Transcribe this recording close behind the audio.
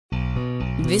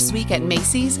This week at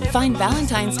Macy's, find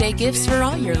Valentine's Day gifts for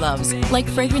all your loves, like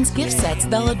fragrance gift sets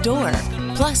they'll adore.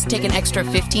 Plus, take an extra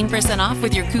 15% off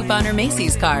with your coupon or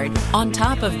Macy's card, on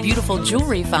top of beautiful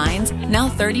jewelry finds, now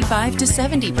 35 to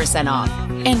 70% off,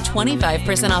 and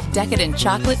 25% off decadent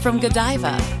chocolate from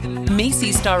Godiva.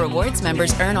 Macy's Star Rewards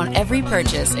members earn on every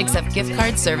purchase except gift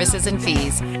card services and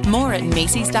fees. More at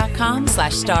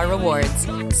Macys.com/Star Rewards.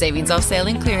 Savings off sale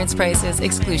and clearance prices.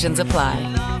 Exclusions apply.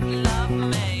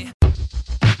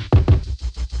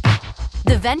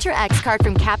 The Venture X card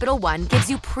from Capital One gives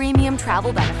you premium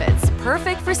travel benefits,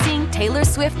 perfect for seeing Taylor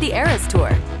Swift The Eras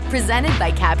Tour. Presented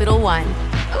by Capital One.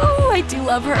 Ooh, I do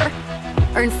love her.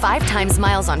 Earn 5 times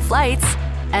miles on flights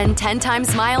and 10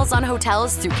 times miles on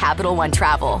hotels through Capital One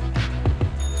Travel.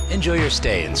 Enjoy your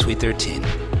stay in Suite 13.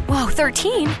 Whoa,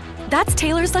 13? That's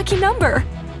Taylor's lucky number.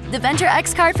 The Venture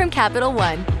X card from Capital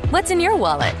One. What's in your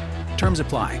wallet? Terms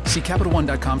apply. See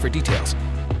CapitalOne.com for details.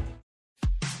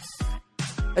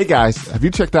 Hey guys, have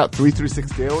you checked out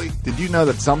 336 Daily? Did you know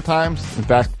that sometimes, in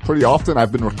fact pretty often,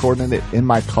 I've been recording it in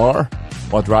my car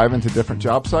while driving to different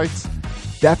job sites?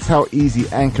 That's how easy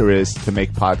Anchor is to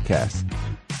make podcasts.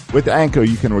 With Anchor,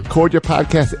 you can record your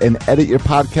podcast and edit your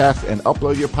podcast and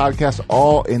upload your podcast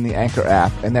all in the Anchor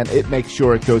app, and then it makes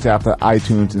sure it goes out to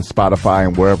iTunes and Spotify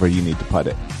and wherever you need to put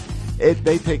it.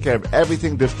 They take care of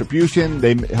everything distribution.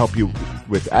 They help you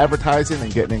with advertising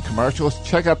and getting in commercials.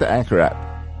 Check out the Anchor app.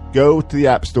 Go to the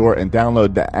App Store and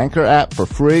download the Anchor app for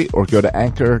free, or go to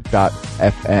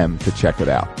anchor.fm to check it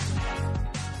out.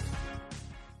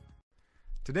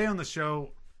 Today on the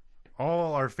show,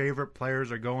 all our favorite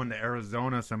players are going to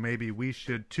Arizona, so maybe we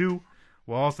should too.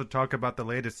 We'll also talk about the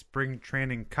latest spring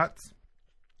training cuts,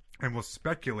 and we'll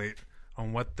speculate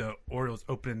on what the Orioles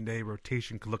opening day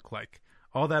rotation could look like.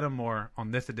 All that and more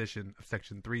on this edition of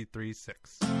Section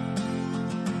 336.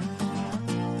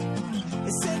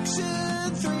 Section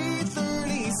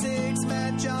 336,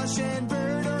 Matt, Josh, and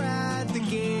Bert are at the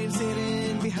game,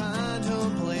 sitting behind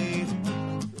home plate.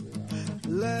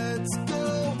 Let's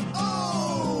go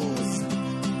O's!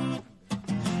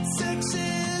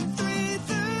 Section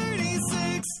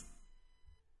 336.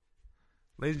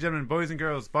 Ladies and gentlemen, boys and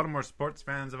girls, Baltimore sports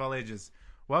fans of all ages,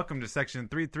 welcome to Section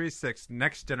 336,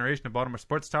 next generation of Baltimore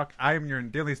sports talk. I am your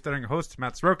daily stuttering host,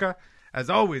 Matt Soroka. As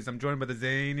always, I'm joined by the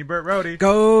zany Bert Rohde.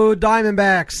 Go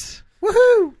Diamondbacks!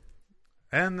 Woohoo!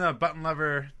 And the button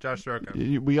lover, Josh Soroka.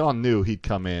 We all knew he'd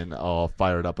come in all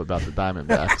fired up about the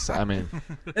Diamondbacks. I mean,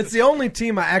 it's the only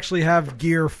team I actually have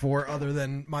gear for other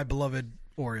than my beloved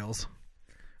Orioles.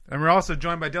 And we're also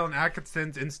joined by Dylan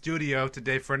Atkinson in studio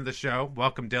today, friend of the show.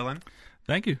 Welcome, Dylan.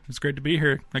 Thank you. It's great to be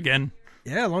here again.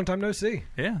 Yeah, long time no see.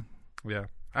 Yeah,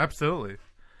 absolutely.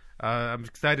 I'm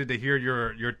excited to hear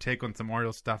your take on some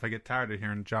Orioles stuff. I get tired of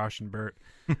hearing Josh and Bert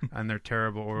and their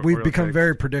terrible Orioles We've become takes.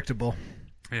 very predictable.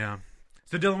 Yeah.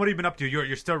 So, Dylan, what have you been up to?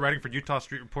 You're still writing for Utah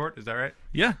Street Report, is that right?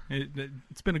 Yeah,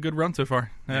 it's been a good run so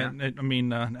far. Yeah.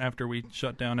 After we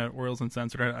shut down at Orioles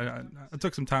Uncensored, I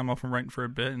took some time off from writing for a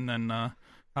bit and then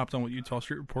hopped on with Utah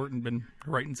Street Report and been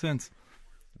writing since.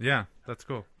 Yeah, that's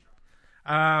cool.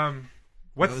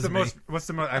 What's the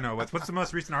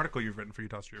most recent article you've written for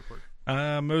Utah Street Report?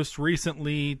 Most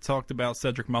recently talked about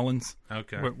Cedric Mullins.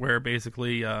 Okay. Where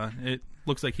basically it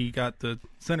looks like he got the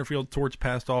center field torch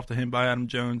passed off to him by Adam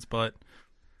Jones, but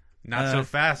not so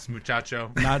fast,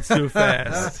 muchacho. Not so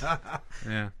fast.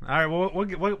 Yeah. All right. Well,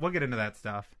 we'll get into that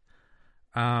stuff.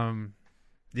 And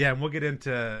we'll get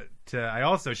into. I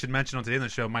also should mention on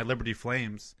today's show, my Liberty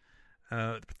Flames.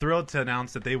 Thrilled to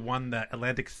announce that they won the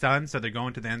Atlantic Sun, so they're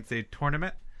going to the NCAA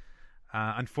tournament.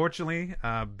 Unfortunately,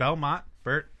 Belmont,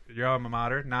 Bert, your alma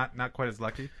mater, not quite as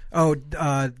lucky. Oh,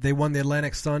 they won the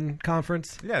Atlantic Sun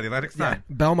Conference? Yeah, the Atlantic Sun. Yeah.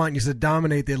 Belmont used to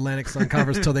dominate the Atlantic Sun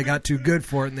Conference until they got too good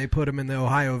for it, and they put them in the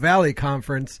Ohio Valley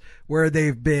Conference, where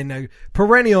they've been a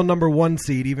perennial number 1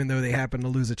 seed, even though they happen to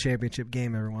lose a championship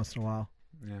game every once in a while.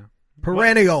 Yeah.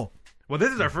 Perennial. Well,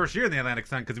 this is our first year in the Atlantic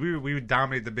Sun because we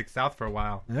dominated the Big South for a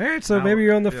while. All right, so maybe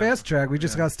you're on the fast track. We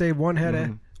just got to stay one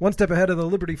step ahead of the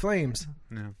Liberty Flames.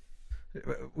 Yeah.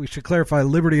 We should clarify,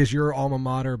 Liberty is your alma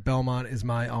mater, Belmont is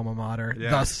my alma mater.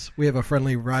 Yeah. Thus, we have a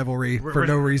friendly rivalry for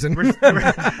no reason.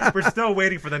 We're still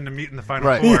waiting for them to meet in the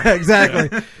Final Four. Yeah,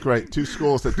 exactly. Great. 2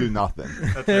 schools that do nothing.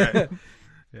 That's right.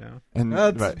 Yeah. And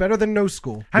it's better than no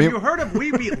school. Have you heard of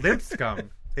We Beat Lipscomb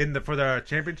for the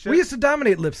championship? We used to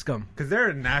dominate Lipscomb. Because they're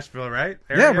in Nashville, right?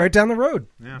 Yeah, right down the road.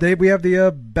 Yeah. We have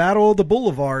the Battle of the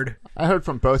Boulevard. I heard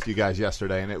from both you guys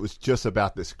yesterday, and it was just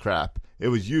about this crap. It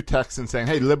was you texting saying,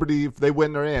 "Hey, Liberty, if they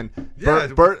win, they're in." Yeah,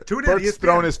 Bert's tune in to ESPN.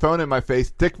 throwing his phone in my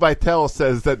face. Dick Vitale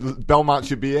says that Belmont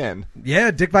should be in. Yeah,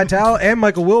 Dick Vitale and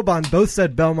Michael Wilbon both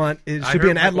said Belmont should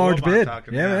be an heard at-large Michael Wilbon bid.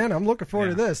 talking, Yeah, yeah. man, I'm looking forward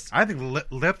to this. I think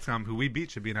Lipscomb, who we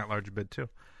beat, should be an at-large bid too.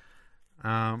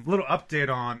 Little update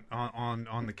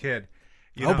on the kid.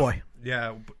 Oh, boy.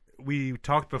 Yeah, we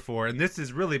talked before, and this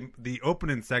is really the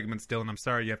opening segment still, and I'm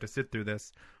sorry you have to sit through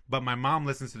this, but my mom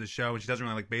listens to the show, and she doesn't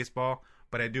really like baseball,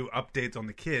 but I do updates on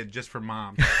the kid just for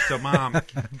Mom. So, Mom,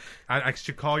 I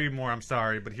should call you more. I'm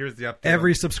sorry, but here's the update.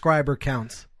 Every subscriber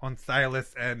counts. On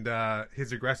Silas and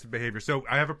his aggressive behavior. So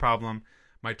I have a problem.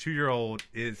 My 2-year-old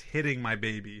is hitting my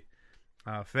baby,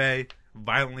 Faye,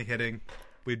 violently hitting.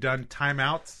 We've done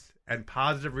timeouts and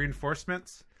positive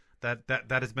reinforcements. That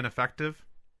has been effective.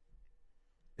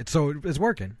 It's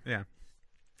working. Yeah.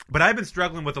 But I've been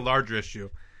struggling with a larger issue.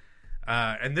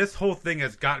 And this whole thing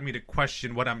has gotten me to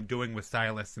question what I'm doing with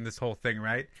Silas and this whole thing,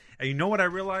 right? And you know what I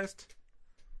realized?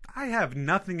 I have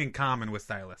nothing in common with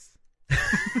Silas.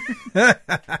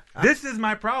 This is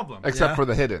my problem. Except for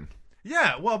the hidden.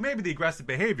 Yeah, well, maybe the aggressive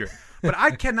behavior. But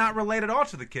I cannot relate at all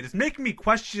to the kid. It's making me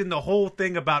question the whole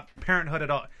thing about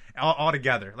parenthood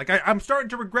altogether. Like, I'm starting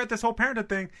to regret this whole parenthood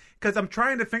thing because I'm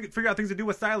trying to figure out things to do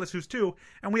with Silas, who's 2,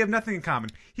 and we have nothing in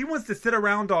common. He wants to sit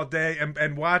around all day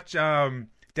and watch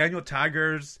Daniel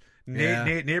Tiger's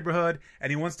neighborhood,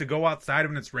 and he wants to go outside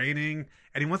when it's raining,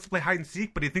 and he wants to play hide and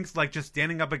seek, but he thinks like just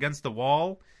standing up against the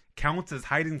wall counts as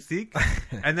hide and seek.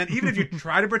 And then even if you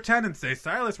try to pretend and say,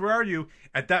 "Silas, where are you?"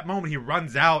 at that moment he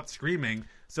runs out screaming.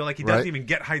 So like he doesn't even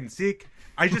get hide and seek.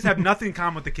 I just have nothing in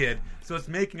common with the kid, so it's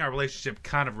making our relationship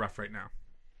kind of rough right now.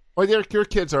 Well, your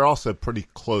kids are also pretty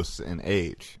close in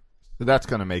age, so that's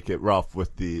going to make it rough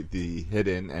with the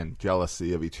hidden and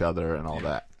jealousy of each other and all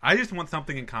that. I just want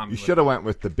something in common. You should have went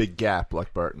with the big gap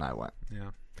like Bert and I went.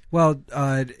 Yeah. Well,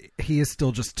 he is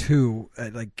still just 2.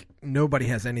 Like nobody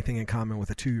has anything in common with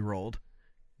a 2-year-old.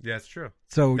 Yeah, it's true.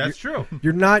 So that's true.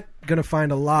 You're not going to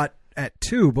find a lot at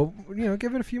 2, but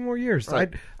give it a few more years.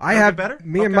 Right. I have better?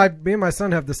 me and my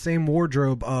son have the same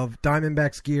wardrobe of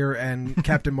Diamondbacks gear and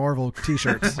Captain Marvel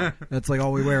T-shirts. That's like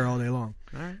all we wear all day long.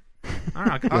 All right.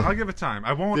 I'll give it time.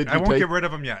 I won't get rid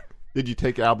of them yet. Did you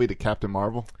take Albie to Captain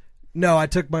Marvel? No, I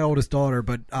took my oldest daughter,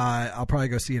 but I'll probably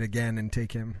go see it again and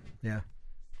take him. Yeah,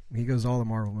 he goes to all the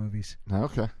Marvel movies.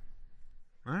 Okay.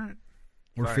 All right.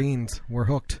 We're fiends. We're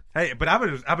hooked. Hey, but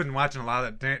I've been watching a lot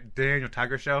of that Daniel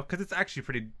Tiger show because it's actually a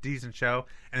pretty decent show,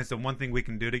 and it's the one thing we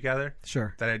can do together.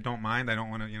 Sure. That I don't mind. I don't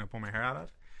want to pull my hair out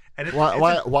of. And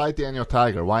Why Daniel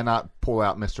Tiger? Why not pull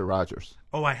out Mr. Rogers?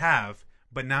 Oh, I have,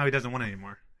 but now he doesn't want it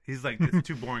anymore. He's like, it's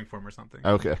too boring for him or something.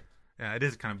 Okay. Yeah, it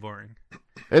is kind of boring.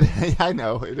 I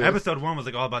know. It is. Episode 1 was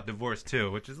like all about divorce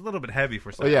too, which is a little bit heavy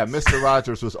for some. Well, yeah, Mr.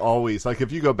 Rogers was always like,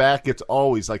 if you go back, it's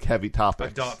always like heavy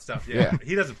topics. Adult stuff. Yeah.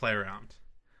 He doesn't play around.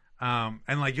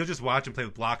 And like you'll just watch him play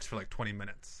with blocks for like 20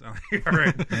 minutes. All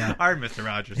right, Mr.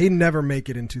 Rogers. He'd never make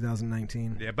it in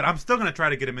 2019. Yeah, but I'm still gonna try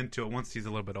to get him into it once he's a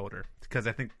little bit older because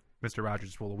I think Mr. Rogers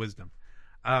is full of wisdom.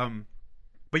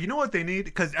 But you know what they need?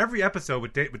 Because every episode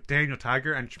with Daniel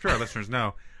Tiger, and I'm sure our listeners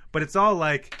know, but it's all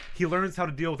like he learns how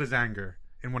to deal with his anger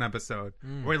in one episode,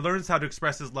 or he learns how to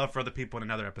express his love for other people in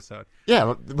another episode.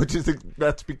 Yeah,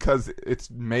 that's because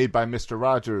it's made by Mr.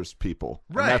 Rogers people.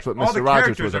 Right. And that's what all Mr.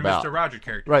 Rogers the was characters are about. Mr. Rogers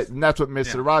characters. Right, and that's what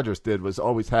Mr. Rogers did, was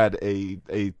always had a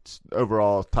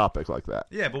overall topic like that.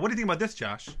 Yeah, but what do you think about this,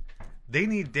 Josh? They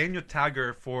need Daniel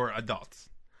Tiger for adults.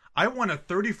 I want a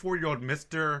 34-year-old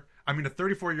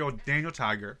Daniel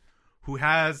Tiger who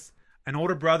has an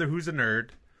older brother who's a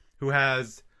nerd, who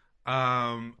has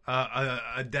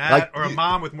a dad or a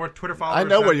mom with more Twitter followers. I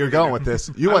know where you're going with this.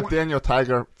 You want Daniel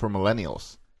Tiger for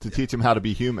millennials to teach him how to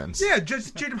be humans. Yeah,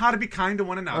 just teach him how to be kind to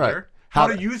one another, right. how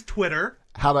to use Twitter,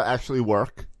 how to actually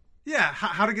work. Yeah,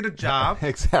 how to get a job.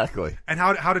 Exactly. And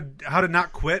how to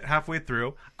not quit halfway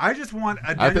through. I just want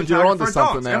a Daniel I think you're Tiger onto for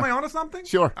something adults. there. Am I onto something?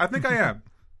 Sure. I think I am.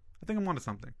 I think I'm onto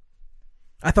something.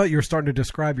 I thought you were starting to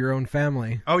describe your own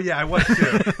family. Oh yeah, I was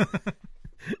too.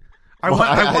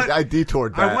 I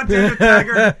detoured that. I want Daniel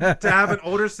Tiger to have an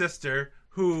older sister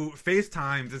who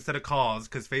FaceTimes instead of calls,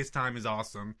 because FaceTime is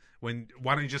awesome. Why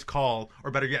don't you just call,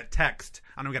 or better yet, text?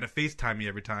 I don't got to FaceTime me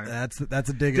every time. That's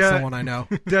a dig at someone I know.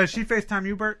 Does she FaceTime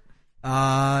you, Bert?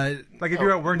 Like if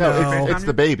you're at work, no, does she FaceTime it's you?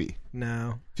 the baby.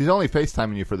 No, she's only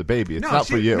FaceTiming you for the baby. It's No, not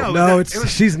for you. No,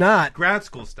 she's not. Grad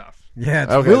school stuff. Yeah,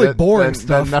 it's really boring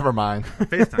stuff. Then never mind.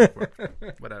 FaceTime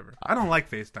work. Whatever. I don't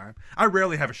like FaceTime. I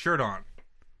rarely have a shirt on.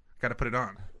 Got to put it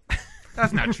on.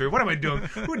 That's not true. What am I doing?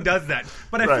 Who does that?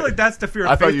 But I Right. feel like that's the fear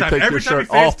I of thought you'd FaceTime. take Every your time you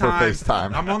shirt off for FaceTime,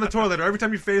 FaceTime. I'm on the toilet, or every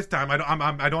time you FaceTime, I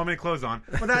don't have any clothes on.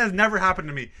 But that has never happened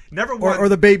to me. Never once Or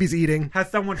the baby's eating. has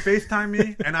someone FaceTime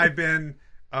me and I've been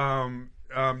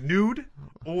nude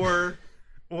or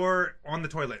on the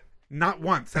toilet. Not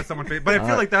once has someone but I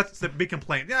feel like that's the big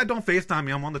complaint. Yeah, don't FaceTime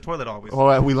me. I'm on the toilet always.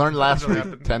 Well, we learned last Really week,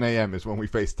 happened. 10 a.m. is when we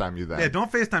FaceTime you then. Yeah, don't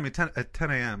FaceTime me at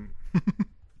 10 a.m.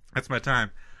 That's my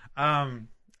time.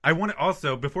 I want to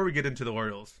also, before we get into the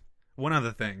Orioles, one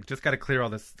other thing. Just got to clear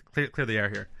the air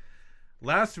here.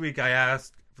 Last week I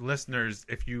asked listeners,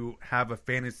 if you have a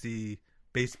fantasy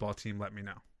baseball team, let me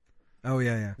know. Oh,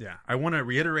 yeah. Yeah, I want to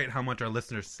reiterate how much our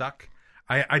listeners suck.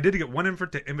 I did get one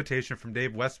invitation from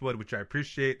Dave Westwood, which I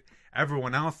appreciate.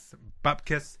 Everyone else,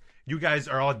 Bupkis, you guys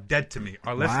are all dead to me.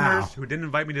 Our listeners who didn't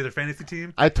invite me to their fantasy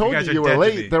team, I told guys you are you were dead to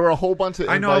late. me. There were a whole bunch of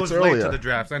I invites know I was earlier. late to the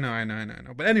drafts. I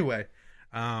know. But anyway,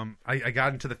 I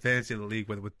got into the fantasy of the league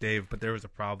with Dave, but there was a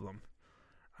problem.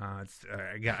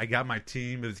 I got my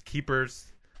team. It was keepers.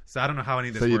 So I don't know how any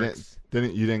of this So you works.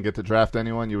 didn't get to draft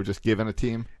anyone? You were just given a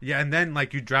team? Yeah, and then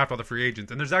like you draft all the free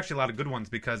agents, and there's actually a lot of good ones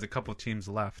because a couple of teams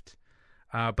left.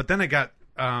 But then I got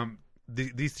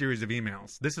these series of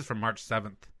emails. This is from March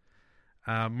 7th.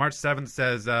 March 7th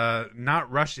says,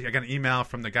 not rushing. I got an email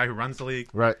from the guy who runs the league.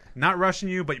 Right. Not rushing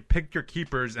you, but pick your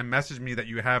keepers and message me that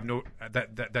you have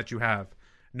that you have.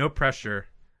 No pressure.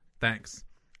 Thanks.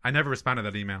 I never responded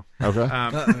to that email.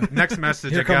 Okay. Next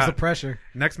message Here I comes got. the pressure.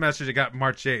 Next message I got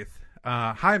March 8th.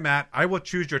 Hi, Matt. I will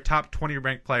choose your top 20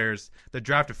 ranked players. The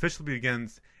draft officially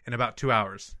begins in about 2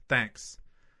 hours. Thanks.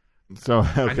 So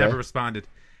okay. I never responded.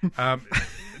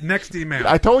 Next email.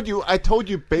 I told you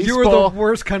baseball. You were the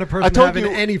worst kind of person I to told have you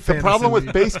in any the fantasy problem with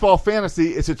league. baseball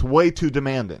fantasy is it's way too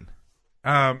demanding.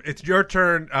 It's your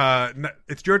turn.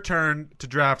 It's your turn to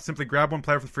draft. Simply grab one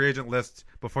player from the free agent list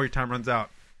before your time runs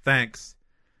out. Thanks.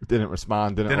 Didn't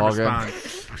respond. Didn't Didn't log respond.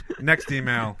 Next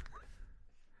email.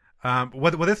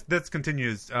 This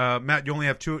continues. Matt, you only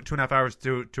have two and a half hours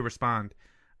to respond.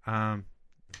 And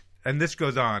this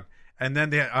goes on. And then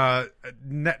this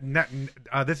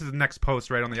is the next post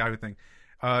right on the Yahoo thing.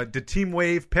 Did Team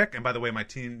Wave pick? And by the way, my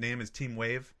team name is Team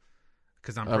Wave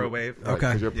because I'm Pro Wave. Right,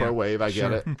 'cause you're Pro Wave. I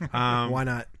get it. Why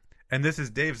not? And this is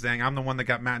Dave saying, I'm the one that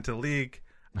got Matt into the league.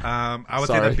 I would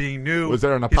say Sorry. that being new, Was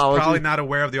there an he's apology? probably not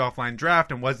aware of the offline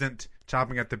draft and wasn't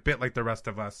chopping at the bit like the rest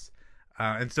of us.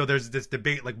 And so there's this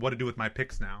debate, like what to do with my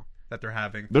picks now that they're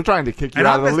having. They're trying to kick you And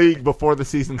out I of the missed- league before the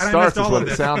season And I starts. missed Is all what of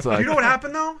it this. sounds like. You know what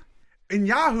happened though? In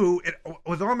Yahoo, it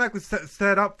was automatically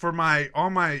set up for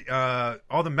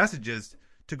all the messages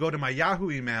to go to my Yahoo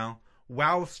email,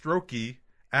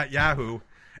 wowstrokey@Yahoo,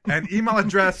 an email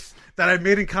address that I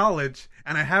made in college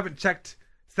and I haven't checked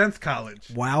since college.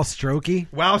 Wow,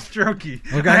 Strokey. Wow, Strokey.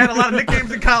 Okay. I had a lot of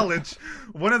nicknames in college.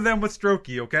 One of them was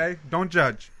Strokey. Okay, don't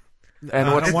judge. And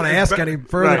I what's don't want to it's ask be- any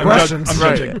further Right. questions. I'm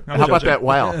right. judging. I'm How about judging. that?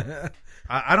 Wow.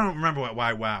 I don't remember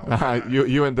why. Wow.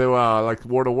 You into like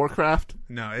World of Warcraft?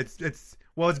 No, it's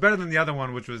better than the other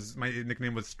one, which was my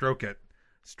nickname was Stroke It.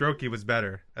 Strokey was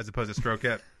better as opposed to Stroke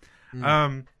It.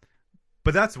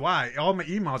 But that's why all my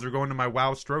emails are going to my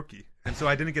Wow Strokey, and so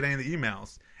I didn't get any of the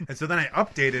emails. And so then I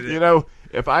updated it. You know,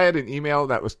 if I had an email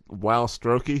that was Wow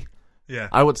Strokey, Yeah.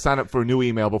 I would sign up for a new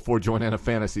email before joining a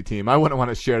fantasy team. I wouldn't want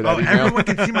to share that Oh, email. everyone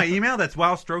can see my email? That's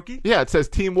Wow Strokey? Yeah, it says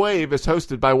Team Wave is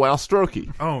hosted by Wow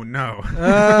Strokey. Oh, no.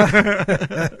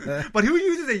 But who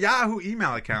uses a Yahoo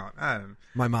email account? I don't know.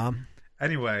 My mom.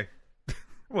 Anyway.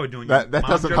 What are we doing? That mom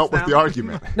doesn't jokes help with now? the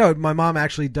argument. No, my mom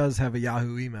actually does have a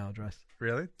Yahoo email address.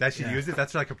 Really? That she uses?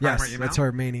 That's like a primary Yes, email? that's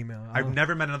her main email. I've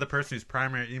never met another person whose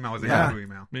primary email was a Yeah. Yahoo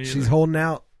email. Me She's either. holding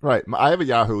out. Right. I have a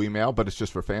Yahoo email, but it's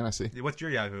just for fantasy. What's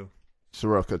your Yahoo?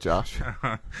 Soroka Josh.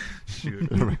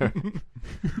 Shoot. I'm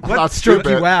What? not Strokey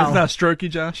stupid. wow. Isn't that strokey,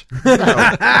 Josh? No,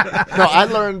 I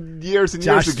learned years and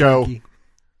Josh years ago Strokey.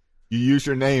 you use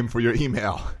your name for your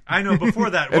email. I know, before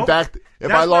that. In well, fact, if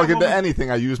that's I log not into what we- anything,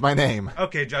 I use my name.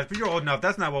 Okay, Josh, but you're old enough.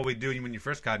 That's not what we do when you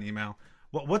first got an email.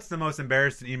 What's the most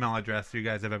embarrassing email address you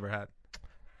guys have ever had?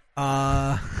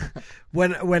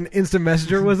 When Instant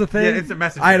Messenger was a thing, Yeah, Instant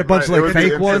Messenger. I had a bunch Right, it of was like the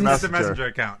fake Instant ones. That's the Messenger. messenger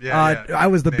account. Yeah, I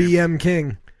was the Name. BM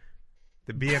King.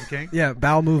 The BM King? Yeah,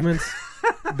 bowel movements.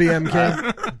 BM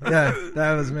King. Yeah,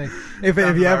 that was me. If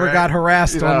Sounds you about ever right. got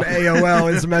harassed You know. on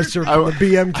AOL Instant Messenger from the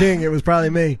BM King, it was probably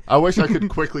me. I wish I could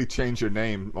quickly change your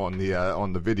name on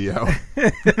the video.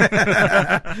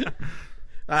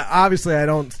 Obviously, I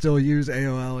don't still use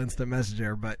AOL Instant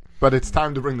Messenger, but But it's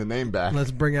time to bring the name back.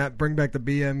 let's bring back the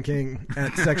BM King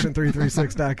at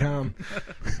section336.com.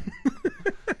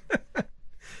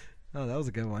 Oh, that was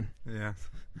a good one. Yeah.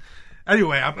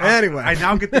 Anyway, I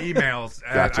now get the emails.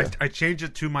 Gotcha. I changed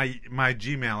it to my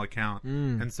Gmail account,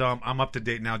 and so I'm up to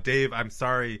date now. Dave, I'm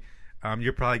sorry.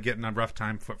 You're probably getting a rough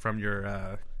time from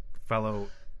your fellow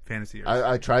fantasy.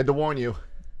 I tried to warn you.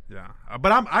 Yeah,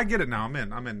 but I get it now. I'm in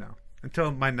now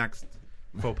until my next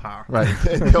faux pas. Right.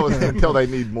 until they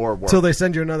need more work. Until they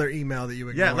send you another email that you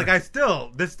ignore. Yeah, like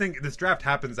this draft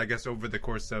happens, I guess, over the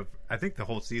course of I think the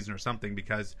whole season or something,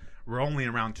 because we're only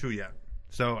in round 2 yet.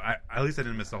 So at least I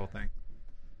didn't miss the whole thing.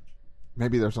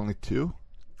 Maybe there's only 2.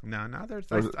 No,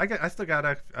 I still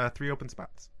got 3 open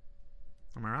spots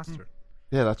on my roster.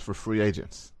 Yeah, that's for free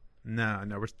agents. No,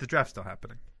 the draft's still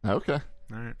happening. Okay.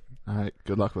 All right.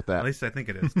 Good luck with that. At least I think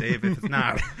it is, Dave. If it's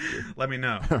not, let me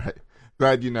know. All right.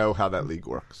 Glad you know how that league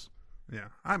works. Yeah,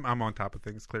 I'm on top of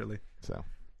things clearly. So,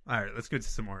 all right, let's go to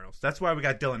some Orioles. That's why we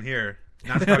got Dylan here.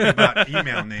 Not talking about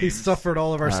email names. He suffered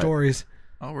all of our stories.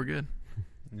 Oh, we're good.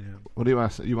 Yeah. What do you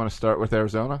want? You want to start with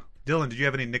Arizona? Dylan, did you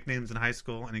have any nicknames in high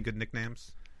school? Any good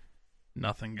nicknames?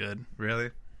 Nothing good. Really?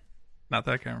 Not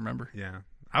that I can remember. Yeah,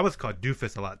 I was called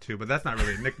Doofus a lot too, but that's not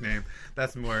really a nickname.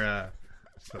 That's more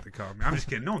that's what they call me. I'm just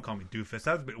kidding. No one called me Doofus.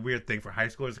 That was a weird thing for high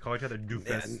schoolers to call each other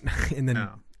Doofus. In the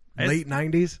late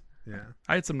 90s? Yeah.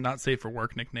 I had some not safe for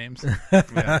work nicknames.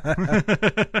 Yeah.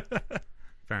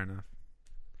 Fair enough.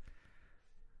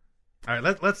 All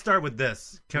right, let's start with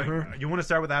this. You want to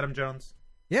start with Adam Jones?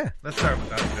 Yeah. Let's start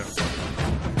with Adam Jones.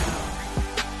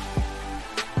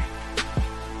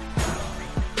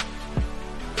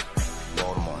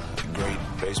 Baltimore, great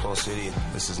baseball city.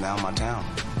 This is now my town.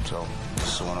 So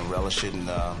just want to relish it and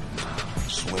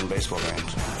just win baseball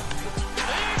games.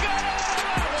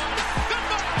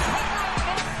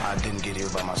 I didn't get here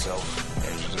by myself.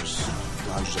 There's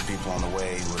hundreds of people on the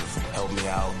way who have helped me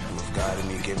out, who have guided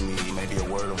me, given me maybe a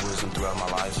word of wisdom throughout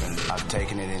my life, and I've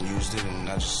taken it and used it, and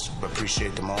I just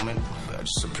appreciate the moment. I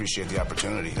just appreciate the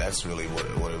opportunity. That's really what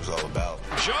it was all about.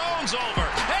 Jones over,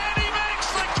 and he makes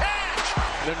the catch!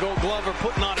 The Gold Glover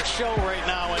putting on a show right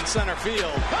now in center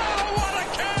field. Oh, what a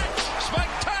catch!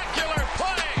 Spectacular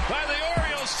play by the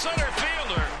Orioles center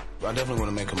fielder. I definitely want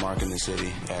to make a mark in the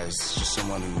city as just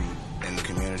someone who, in the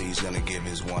community, is going to give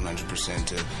his 100%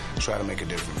 to try to make a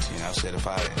difference. You know, I said if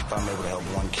I'm able to help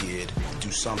one kid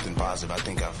do something positive, I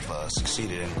think I've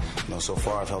succeeded. And so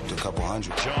far I've helped a couple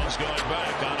hundred. Jones going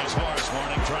back on his horse,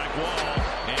 warning track wall,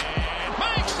 and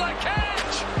makes the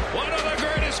catch. One of the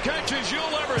greatest catches you'll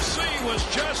ever see was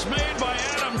just made by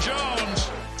Adam Jones.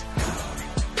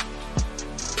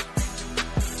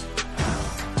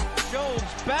 Jones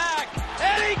back,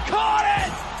 and he caught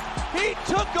it. He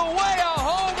took away a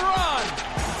home run.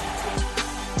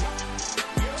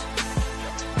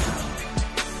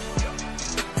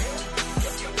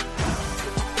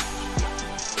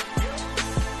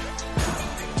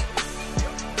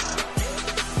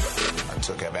 I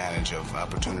took advantage of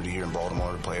opportunity here in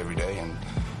Baltimore to play every day, and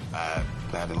I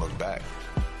haven't looked back.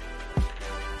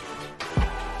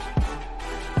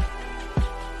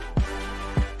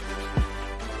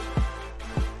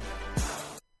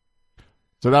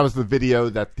 So that was the video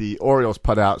that the Orioles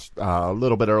put out a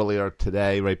little bit earlier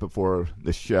today, right before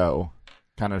the show.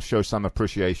 Kind of show some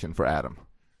appreciation for Adam.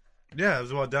 Yeah, it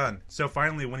was well done. So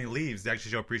finally, when he leaves, they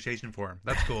actually show appreciation for him.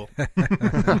 That's cool.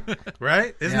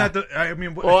 Right? Isn't that the... I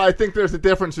mean... Well, I think there's a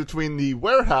difference between the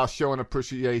warehouse showing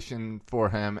appreciation for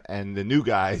him and the new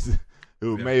guys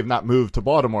who may have not moved to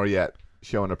Baltimore yet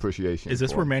showing appreciation. Is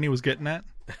this where Manny was getting at?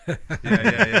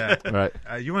 Yeah. Right.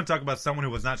 You want to talk about someone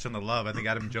who was not shown the love? I think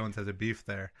Adam Jones has a beef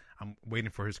there. I'm waiting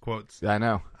for his quotes. Yeah, I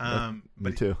know.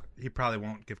 Me too. He probably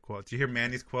won't give quotes. You hear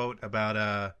Manny's quote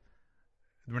about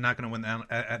we're not going to win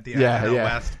at the NL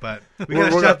West, but we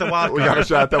got to shot the wild card. We got to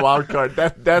shot the wild card.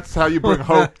 That's how you bring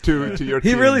hope to your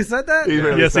team. He really said that?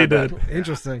 Yes, he did.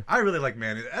 Interesting. I really like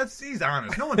Manny. He's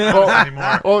honest. No one's honest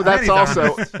anymore. Oh, that's Manny's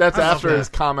also honest. that's after his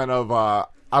comment of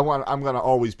I'm going to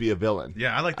always be a villain.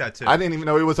 Yeah, I like that too. I didn't even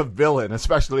know he was a villain,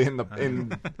 especially in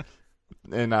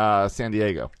San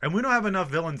Diego. And we don't have enough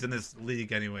villains in this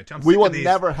league anyway. We will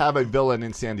never have a villain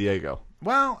in San Diego.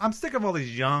 Well, I'm sick of all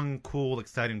these young, cool,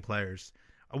 exciting players.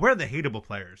 Where are the hateable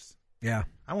players? Yeah.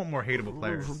 I want more hateable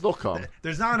players. They'll come.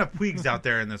 There's not enough Puigs out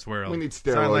there in this world. We need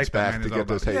steroids back to get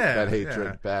that hatred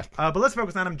yeah. back. But let's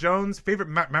focus on Adam Jones. Favorite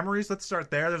memories? Let's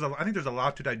start there. I think there's a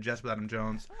lot to digest with Adam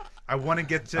Jones. I want to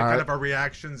get to kind of our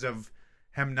reactions of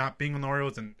him not being on the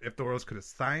Orioles and if the Orioles could have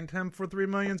signed him for $3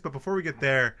 million. But before we get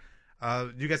there,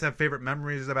 you guys have favorite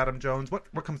memories of Adam Jones?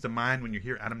 What comes to mind when you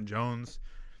hear Adam Jones?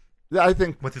 I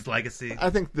think what's his legacy? I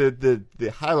think the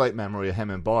highlight memory of him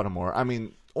in Baltimore. I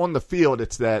mean, on the field,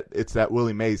 it's that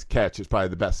Willie Mays catch is probably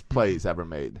the best plays ever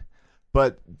made.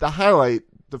 But the highlight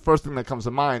the first thing that comes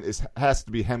to mind has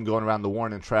to be him going around the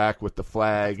warning track with the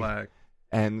flag.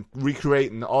 And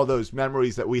recreating all those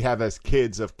memories that we have as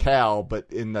kids of Cal,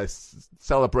 but in the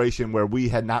celebration where we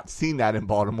had not seen that in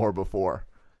Baltimore before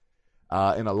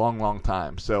in a long, long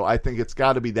time. So I think it's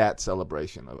got to be that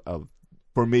celebration of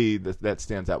for me, that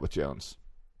stands out with Jones.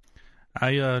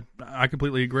 I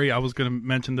completely agree. I was going to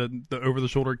mention the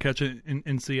over-the-shoulder catch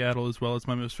in Seattle as well as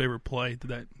my most favorite play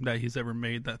that he's ever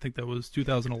made. I think that was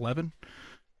 2011.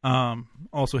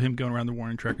 Also him going around the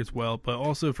warning track as well. But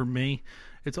also for me,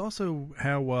 it's also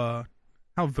how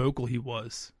vocal he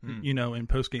was, in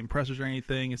post-game pressers or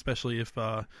anything, especially if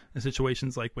in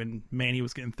situations like when Manny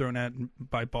was getting thrown at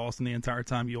by Boston the entire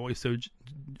time, you always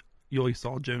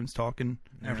saw Jones talking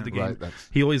after the game. Right,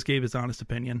 he always gave his honest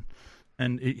opinion,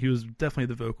 and he was definitely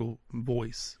the vocal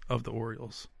voice of the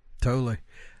Orioles. Totally.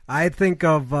 I think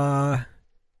of the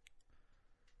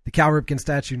Cal Ripken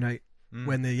statue night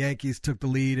when the Yankees took the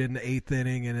lead in the 8th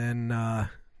inning, and then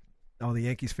all the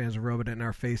Yankees fans were rubbing it in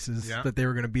our faces that they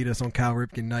were going to beat us on Cal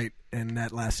Ripken night, and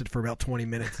that lasted for about 20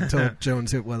 minutes until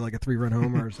Jones hit like a 3-run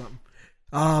homer or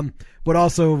something. What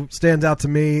also stands out to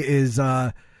me is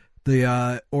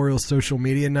the Orioles social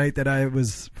media night that I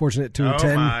was fortunate to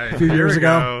attend a few years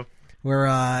ago, where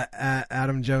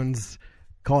Adam Jones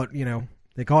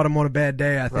they caught him on a bad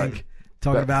day, I think,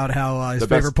 talking about how his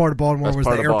favorite part of Baltimore was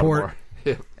the airport.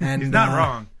 And he's not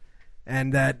wrong.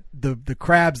 And that the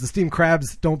crabs, the steamed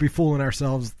crabs, don't be fooling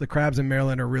ourselves. The crabs in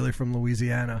Maryland are really from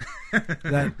Louisiana.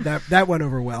 that went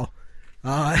over well.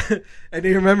 And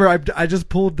you remember, I just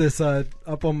pulled this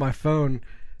up on my phone.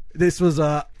 This was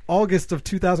August of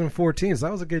 2014, so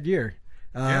that was a good year.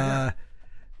 I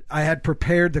had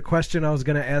prepared the question I was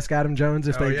going to ask Adam Jones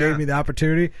if they gave me the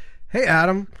opportunity. Hey,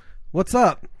 Adam, what's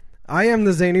up? I am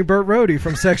the zany Burt Rohde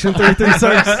from Section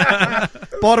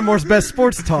 336, Baltimore's best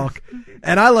sports talk,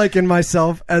 and I liken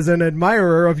myself as an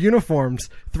admirer of uniforms,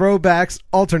 throwbacks,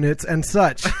 alternates, and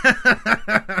such.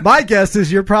 My guess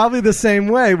is you're probably the same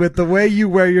way with the way you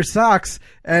wear your socks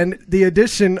and the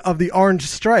addition of the orange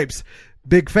stripes.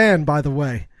 Big fan, by the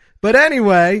way. But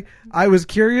anyway, I was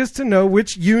curious to know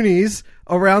which unis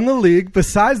around the league,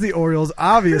 besides the Orioles,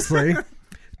 obviously,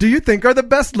 do you think are the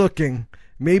best looking?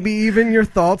 Maybe even your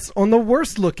thoughts on the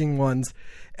worst looking ones.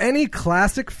 Any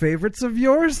classic favorites of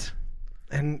yours?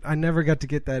 And I never got to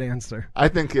get that answer. I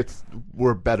think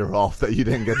we're better off that you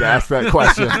didn't get to ask that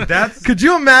question. Could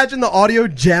you imagine the audio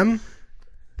gem?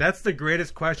 That's the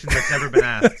greatest question that's ever been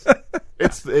asked.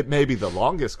 It may be the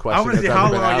longest question. I want to see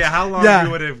how long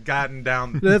you would have gotten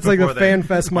down. That's like a fan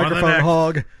fest microphone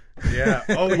hog. Yeah.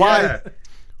 Oh, why?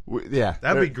 Yeah.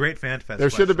 That'd be great fan fest. There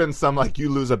should have been some you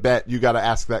lose a bet, you got to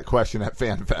ask that question at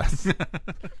fan fest.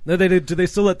 No, they did. Do they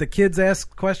still let the kids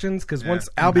ask questions? Because once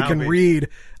Albie can read,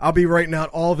 I'll be writing out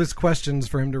all of his questions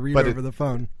for him to read over the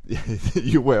phone.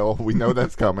 You will. We know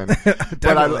that's coming.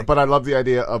 but I love the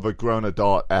idea of a grown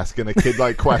adult asking a kid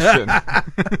question.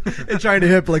 And trying to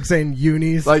hip saying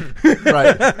unis. Right.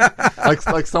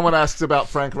 Like someone asks about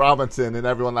Frank Robinson and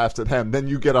everyone laughs at him. Then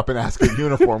you get up and ask a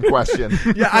uniform question.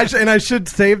 Yeah, I should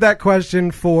save that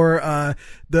question for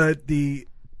the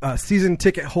season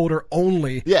ticket holder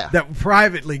only that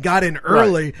privately got in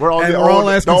early, right. We're all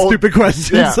asking stupid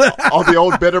questions. Yeah, all the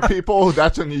old bitter people,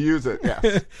 that's when you use it. Yeah.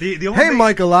 Hey,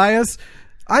 Mike Elias,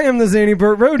 I am the zany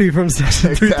Burt Rohde from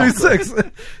Section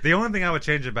 336. The only thing I would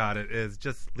change about it is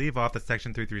just leave off the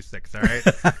Section 336, all right?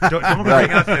 Don't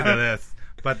bring us into this.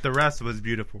 But the rest was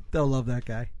beautiful. They'll love that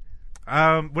guy.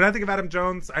 When I think of Adam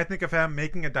Jones, I think of him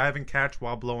making a diving catch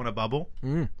while blowing a bubble.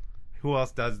 Who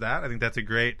else does that? I think that's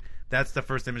that's the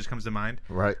first image that comes to mind.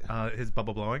 Right. His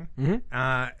bubble blowing.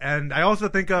 And I also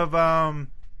think of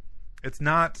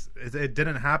it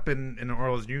didn't happen in an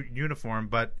Orioles uniform,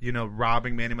 but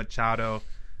robbing Manny Machado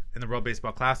in the World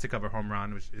Baseball Classic of a home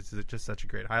run, which is just such a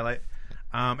great highlight.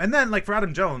 And then for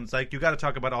Adam Jones, you got to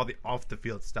talk about all the off the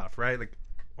field stuff, right?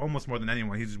 Almost more than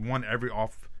anyone, he's won every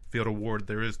off field award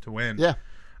there is to win. Yeah.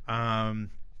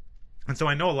 And so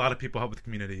I know a lot of people help with the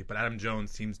community, but Adam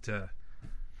Jones seems to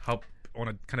help on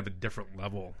a kind of a different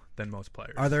level than most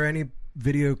players. Are there any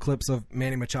video clips of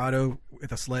Manny Machado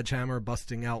with a sledgehammer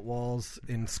busting out walls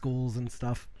in schools and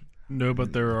stuff? No,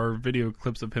 but there are video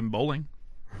clips of him bowling.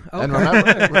 Okay. And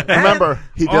remember,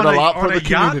 he did a lot for the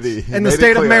community. In the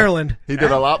state of Maryland. He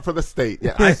did a lot for the state.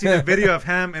 Yeah. I seen a video of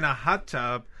him in a hot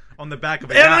tub on the back of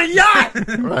a yacht.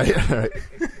 Right.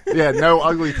 Yeah, no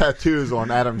ugly tattoos on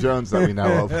Adam Jones that we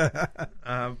know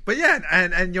of. But yeah,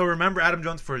 and you'll remember Adam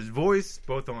Jones for his voice,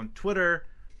 both on Twitter,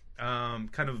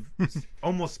 kind of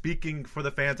almost speaking for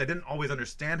the fans. I didn't always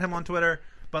understand him on Twitter,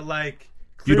 but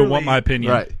You don't want my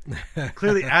opinion. Right.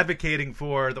 Clearly advocating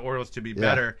for the Orioles to be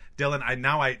better. Dylan,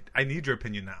 I need your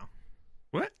opinion now.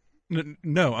 What?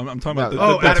 No, I'm talking about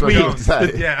the Adam tweet. Jones.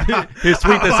 Yeah. His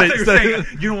tweet that I thought you were said, saying,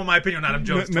 you don't want my opinion on Adam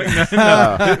Jones.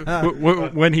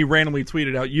 when he randomly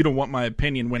tweeted out, "You don't want my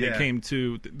opinion," when it Yeah. came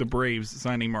to the Braves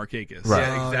signing Markakis. Right.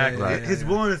 Yeah, exactly. Right. His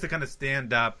willingness to kind of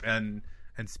stand up and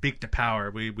speak to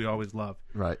power, we always love.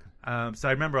 Right. So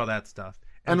I remember all that stuff.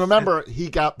 And remember, he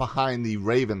got behind the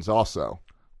Ravens also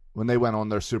when they went on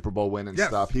their Super Bowl win and Yes.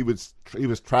 stuff. He was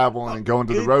traveling and going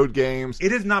to the road games.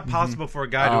 It is not possible for a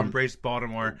guy to embrace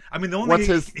Baltimore. I mean, the only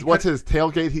What's his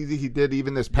tailgate he did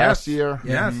even this past year?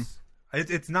 Yes.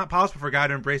 It's not possible for a guy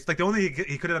to embrace. Like, the only thing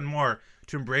he could have done more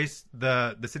to embrace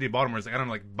the city of Baltimore is, like, I don't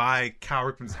know, like buy Cal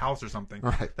Ripken's house or something.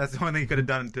 Right. That's the only thing he could have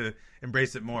done to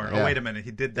embrace it more. Yeah. Oh, wait a minute,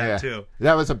 he did that too.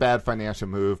 That was a bad financial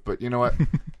move, but you know what?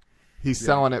 He's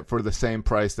selling it for the same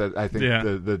price that I think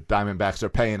the Diamondbacks are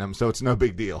paying him, so it's no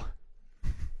big deal.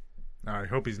 I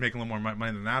hope he's making a little more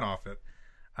money than that off it.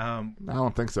 I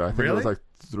don't think so. I think it was like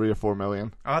 $3 or $4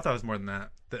 million. Oh, I thought it was more than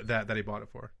that. That he bought it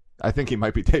for. I think he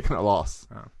might be taking a loss.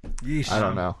 Oh. Yeesh. I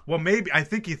don't know. Well, maybe I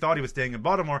think he thought he was staying in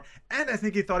Baltimore, and I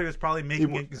think he thought he was probably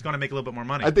he's going to make a little bit more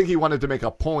money. I think he wanted to make a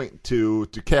point to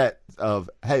Ket of,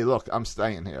 hey, look, I'm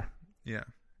staying here. Yeah,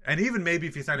 and even maybe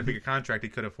if he signed a bigger contract, he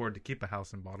could afford to keep a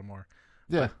house in Baltimore.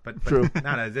 Yeah, but true.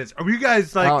 Not as is. Are you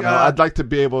guys like? I don't know. I'd like to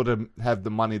be able to have the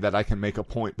money that I can make a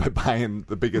point by buying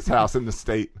the biggest house in the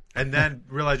state, and then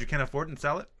realize you can't afford it and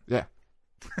sell it. Yeah,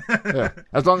 yeah.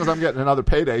 As long as I'm getting another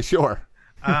payday, sure.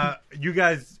 You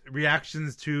guys'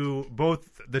 reactions to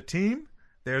both the team,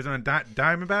 the Arizona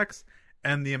Diamondbacks,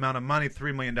 and the amount of money,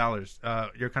 $3 million.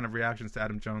 Your kind of reactions to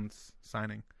Adam Jones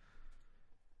signing.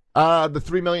 The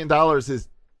 $3 million is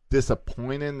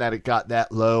disappointing that it got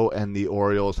that low and the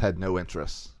Orioles had no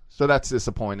interest. So that's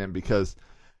disappointing because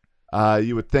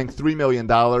you would think $3 million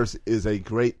is a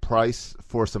great price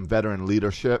for some veteran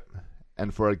leadership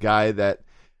and for a guy that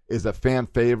is a fan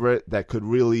favorite that could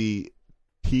really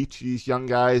teach these young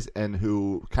guys and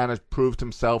who kind of proved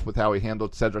himself with how he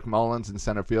handled Cedric Mullins in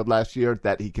center field last year,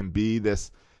 that he can be this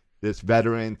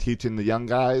veteran teaching the young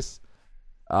guys.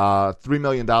 $3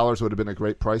 million would have been a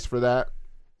great price for that.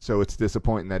 So it's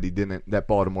disappointing that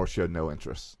Baltimore showed no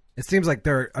interest. It seems like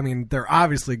they're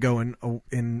obviously going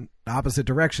in the opposite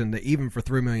direction. That even for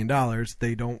 $3 million,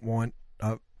 they don't want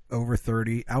over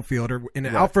 30 outfielder in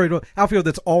an outfield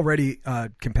that's already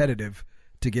competitive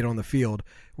to get on the field,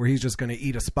 where he's just going to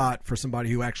eat a spot for somebody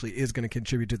who actually is going to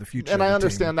contribute to the future. And of I the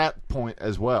understand team. that point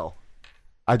as well.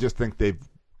 I just think they've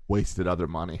wasted other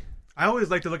money. I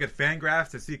always like to look at FanGraphs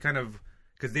to see kind of,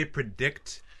 because they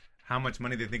predict how much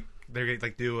money they think they're going to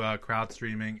do crowd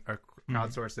streaming or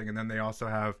crowdsourcing, and then they also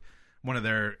have one of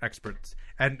their experts.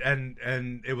 And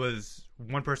it was,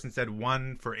 one person said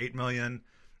 1 for $8 million.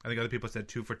 I think other people said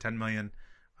 2 for $10 million.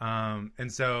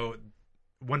 And so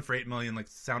 1 for $8 million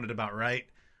sounded about right.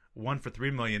 1 for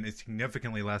 $3 million is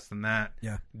significantly less than that.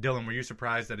 Yeah. Dylan, were you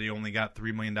surprised that he only got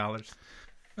 $3 million?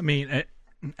 I mean,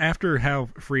 after how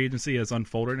free agency has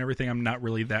unfolded and everything, I'm not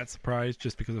really that surprised,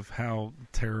 just because of how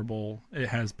terrible it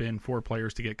has been for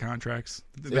players to get contracts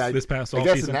this past offseason. I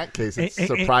guess in that case, it's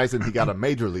surprising he got a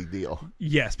major league deal.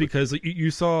 Yes, because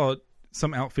you saw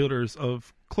some outfielders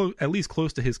of at least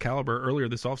close to his caliber earlier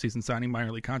this offseason signing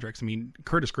minor league contracts. I mean,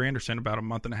 Curtis Granderson about a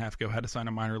month and a half ago had to sign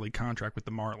a minor league contract with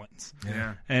the Marlins.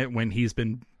 Yeah. And when he's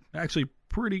been actually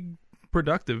pretty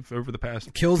productive over the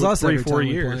past kills us 3-4 every time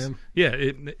we years. play him.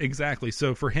 Yeah, exactly.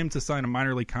 So for him to sign a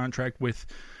minor league contract with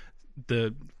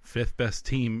the 5th best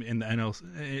team in the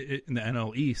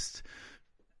NL East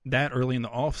that early in the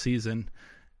offseason,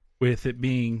 with it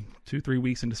being 2-3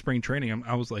 weeks into spring training,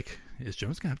 I was like, is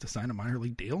Jones gonna have to sign a minor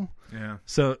league deal? Yeah.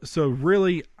 So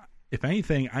really, if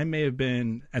anything, I may have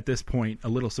been at this point a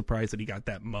little surprised that he got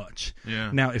that much.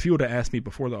 Yeah. Now, if you would have asked me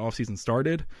before the offseason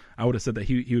started, I would have said that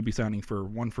he would be signing for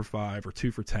 1 for 5 or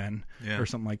 2 for 10 or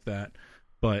something like that.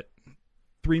 But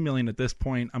 $3 million at this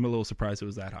point, I'm a little surprised it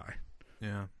was that high.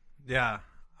 Yeah. Yeah.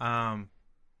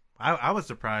 I was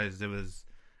surprised it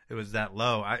was that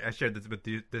low. I shared this with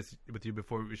you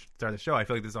before we started the show. I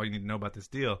feel like this is all you need to know about this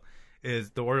deal.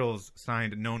 Is the Orioles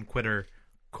signed known quitter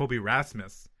Kobe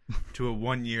Rasmus to a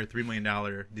 1-year, $3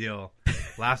 million deal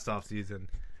last offseason,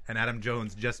 and Adam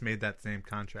Jones just made that same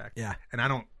contract. Yeah. And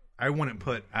I wouldn't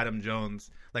put Adam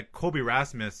Jones, like Kobe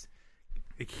Rasmus,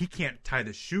 he can't tie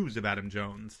the shoes of Adam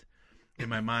Jones in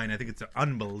my mind. I think it's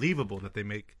unbelievable that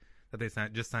they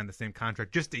just signed the same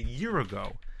contract just a year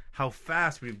ago. How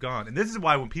fast we've gone. And this is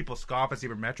why when people scoff at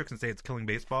sabermetrics and say it's killing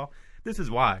baseball, this is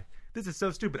why. This is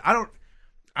so stupid. I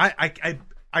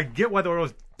get why the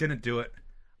Orioles didn't do it,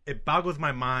 it boggles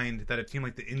my mind that a team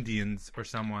like the Indians or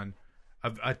someone,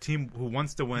 a team who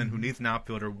wants to win, who needs an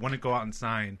outfielder, want to go out and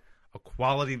sign a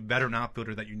quality veteran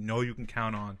outfielder that you can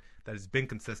count on, that has been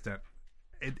consistent.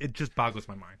 It just boggles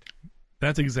my mind.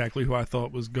 That's exactly who I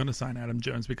thought was going to sign Adam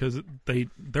Jones, because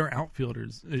their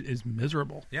outfielders is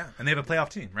miserable. Yeah, and they have a playoff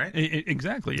team, right?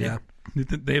 Exactly. Yeah,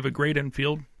 they have a great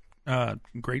infield,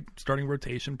 great starting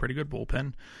rotation, pretty good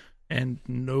bullpen, and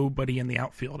nobody in the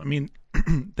outfield. I mean,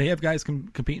 they have guys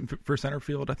competing for center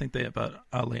field. I think they have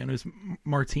Leonys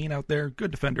Martin out there,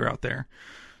 good defender out there,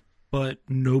 but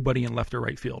nobody in left or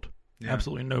right field. Yeah.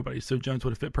 Absolutely nobody. So Jones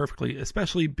would have fit perfectly,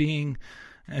 especially being,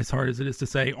 as hard as it is to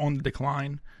say, on the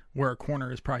decline, where a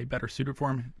corner is probably better suited for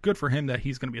him. Good for him that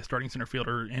he's going to be a starting center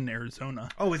fielder in Arizona.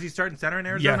 Oh, is he starting center in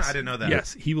Arizona? Yes. I didn't know that.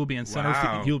 Yes, he will be in center.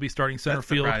 Wow. He will be starting center That's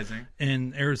field surprising.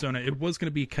 in Arizona. It was going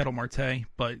to be Ketel Marte,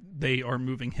 but they are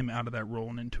moving him out of that role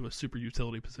and into a super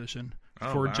utility position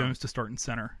for Jones to start in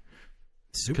center.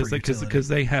 Because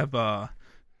they have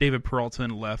David Peralta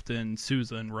in left and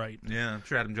Souza in right. Yeah, I'm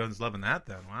sure Adam Jones is loving that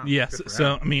then. Wow. Yes.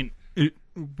 So, I mean,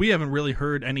 we haven't really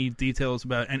heard any details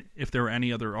about if there were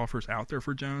any other offers out there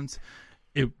for Jones.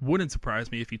 It wouldn't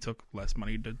surprise me if he took less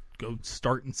money to go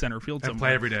start in center field and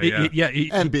somewhere. play every day.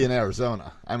 And be in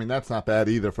Arizona. I mean, that's not bad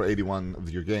either for 81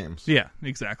 of your games. Yeah,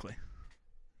 exactly.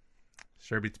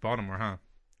 Sure beats Baltimore, huh?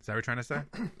 Is that what you're trying to say?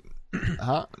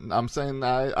 Huh? I'm saying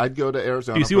I'd go to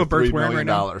Arizona. You see for what Bert's $3 wearing million.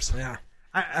 right now? Yeah.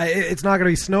 It's not going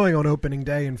to be snowing on opening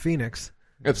day in Phoenix.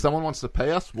 If someone wants to pay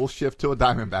us, we'll shift to a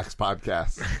Diamondbacks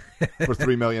podcast for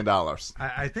 $3 million.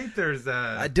 I think there's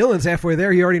Dylan's halfway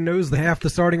there. He already knows half the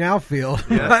starting outfield.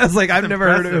 Yes. I was like, I've never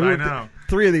heard I of know.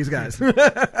 three of these guys.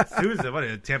 Souza, what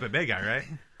a Tampa Bay guy, right?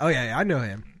 Oh yeah, I know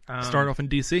him. Start off in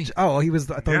DC. Oh, he was.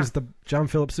 I thought he was the John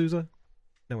Philip Sousa.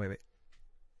 No, wait.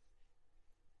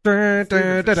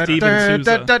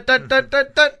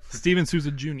 Steven Souza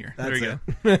Jr. That's There you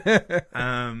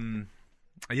go.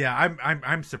 Yeah,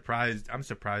 I'm surprised. I'm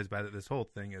surprised by this whole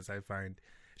thing. As I find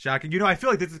shocking. I feel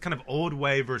like this is kind of old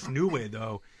way versus new way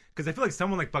though, because I feel like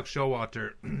someone like Buck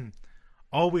Showalter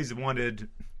always wanted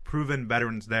proven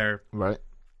veterans there, right?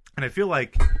 And I feel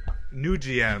like new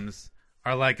GMs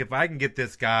are like, if I can get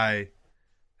this guy,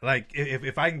 like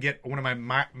if I can get one of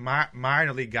my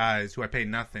minor league guys who I pay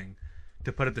nothing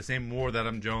to put up the same WAR that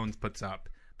Adam Jones puts up,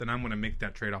 then I'm going to make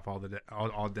that trade off all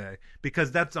day,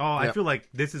 because that's all. Yep. I feel like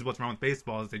this is what's wrong with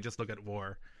baseball, is they just look at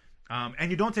WAR,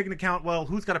 and you don't take into account, well,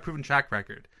 who's got a proven track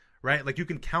record, right? Like you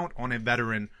can count on a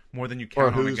veteran more than you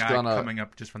count on a guy coming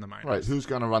up just from the minors. Right? Who's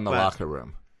going to run the locker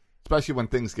room, especially when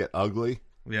things get ugly?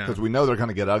 Yeah, because we know they're going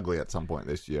to get ugly at some point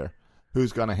this year.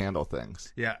 Who's going to handle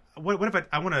things? Yeah. What if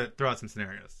I want to throw out some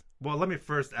scenarios? Well, let me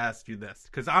first ask you this,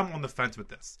 because I'm on the fence with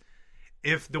this.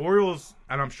 If the Orioles,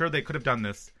 and I'm sure they could have done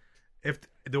this, if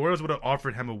the Orioles would have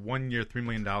offered him a 1-year, $3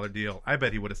 million deal, I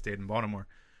bet he would have stayed in Baltimore.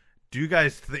 Do you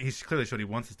guys think, he's clearly showed he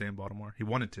wants to stay in Baltimore. He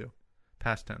wanted to.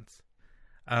 Past tense.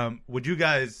 Would you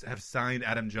guys have signed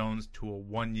Adam Jones to a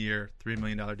 1-year, $3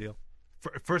 million deal?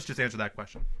 First, just answer that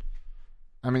question.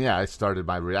 I mean, yeah, I started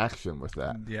my reaction with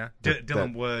that. Yeah.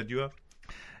 Dylan, would you have?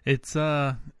 It's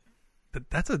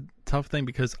that's a tough thing,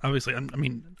 because obviously, I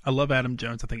mean, I love Adam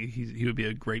Jones. I think he would be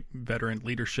a great veteran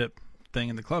leadership thing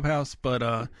in the clubhouse,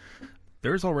 but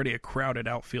there's already a crowded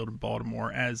outfield in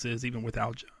Baltimore, as is even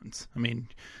without Jones. I mean,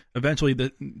 eventually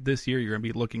this year you're going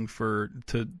to be looking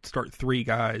to start 3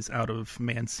 guys out of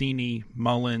Mancini,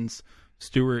 Mullins,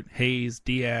 Stewart, Hayes,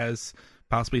 Diaz,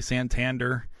 possibly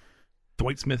Santander,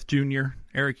 Dwight Smith Jr.,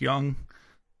 Eric Young.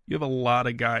 You have a lot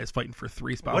of guys fighting for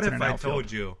 3 spots in an outfield.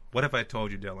 What if I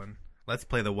told you, Dylan? Let's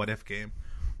play the what if game.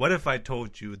 What if I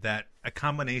told you that a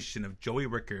combination of Joey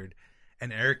Rickard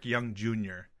and Eric Young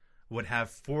Jr. would have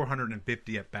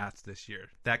 450 at bats this year?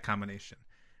 That combination,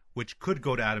 which could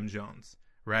go to Adam Jones,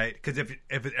 right? Because if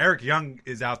Eric Young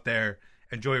is out there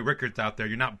and Joey Rickard's out there,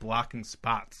 you're not blocking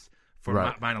spots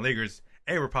for minor leaguers.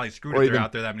 We're probably screwed if they're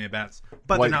out there that many at bats,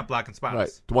 but they're not blocking spots.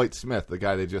 Right. Dwight Smith, the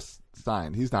guy they just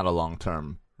signed, he's not a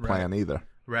long-term plan either.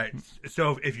 Right.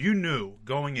 So if you knew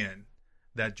going in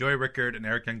that Joey Rickard and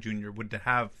Eric Young Jr. would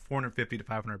have 450 to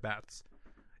 500 bats,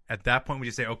 at that point would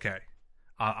you say, okay,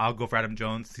 I'll go for Adam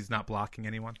Jones, he's not blocking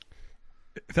anyone?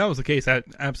 If that was the case,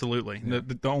 absolutely. Yeah.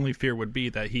 The only fear would be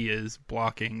that he is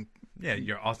blocking. Yeah,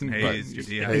 your Austin Hayes, your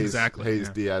Diaz. Exactly. Hayes,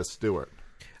 Diaz, Stewart.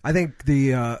 I think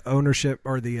the ownership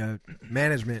or the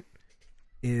management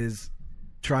is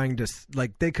trying to,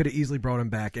 like, they could have easily brought him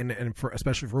back, and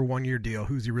especially for a 1-year deal,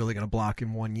 who's he really going to block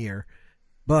in 1 year?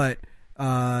 But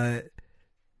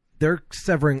they're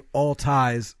severing all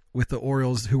ties with the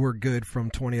Orioles, who were good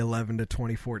from 2011 to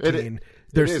 2014.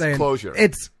 They're saying closure.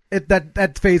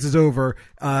 that phase is over.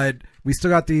 We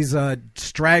still got these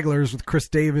stragglers with Chris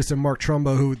Davis and Mark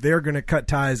Trumbo, who they're going to cut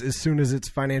ties as soon as it's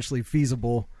financially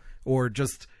feasible, or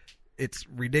just it's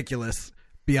ridiculous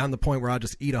beyond the point where I'll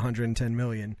just eat $110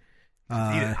 million.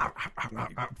 Yeah,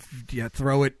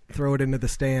 throw it into the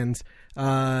stands.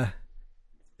 I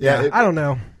don't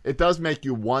know. It does make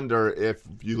you wonder if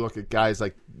you look at guys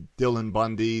like Dylan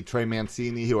Bundy, Trey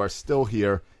Mancini, who are still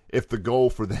here, if the goal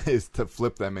for them is to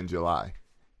flip them in July.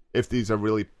 If these are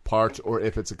really parts, or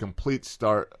if it's a complete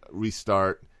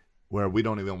restart where we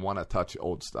don't even want to touch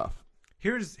old stuff.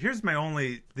 Here's the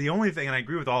only thing, and I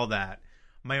agree with all that.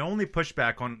 My only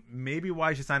pushback on maybe why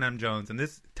you should sign Adam Jones, and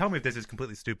this, tell me if this is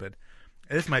completely stupid.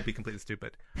 This might be completely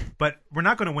stupid, but we're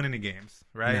not going to win any games,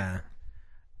 right? Nah.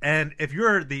 And if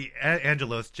you're the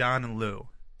Angelos, John, and Lou,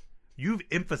 you've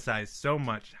emphasized so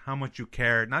much how much you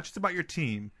care, not just about your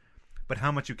team, but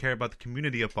how much you care about the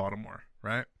community of Baltimore,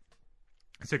 right?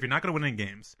 So if you're not going to win any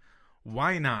games,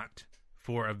 why not,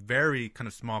 for a very kind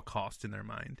of small cost in their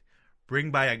mind,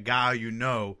 bring by a guy you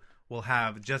know will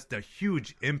have just a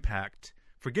huge impact,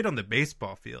 forget on the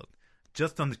baseball field,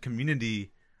 just on the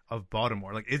community of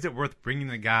Baltimore? Like, is it worth bringing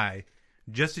the guy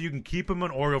just so you can keep him an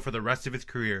Oriole for the rest of his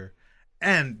career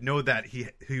and know that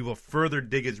he will further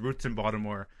dig his roots in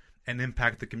Baltimore and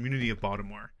impact the community of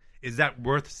Baltimore? Is that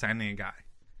worth signing a guy?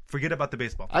 Forget about the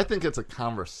baseball field. I think it's a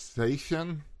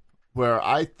conversation where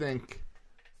I think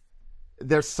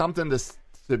there's something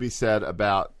to be said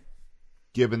about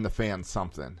giving the fans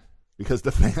something, because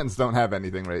the fans don't have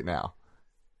anything right now.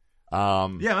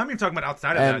 Yeah, I'm even talking about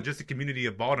outside of that, just the community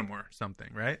of Baltimore, something,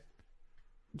 right?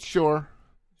 Sure.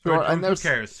 And who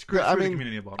cares? Screw the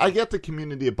community of Baltimore. I get the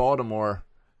community of Baltimore.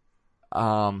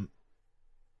 I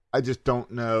just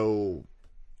don't know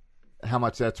how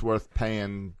much that's worth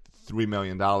paying $3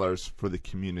 million for the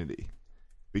community,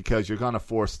 because you're going to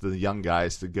force the young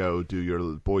guys to go do your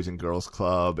Boys and Girls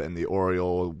Club and the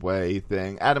Oriole Way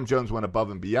thing. Adam Jones went above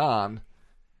and beyond,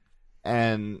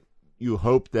 and you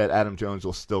hope that Adam Jones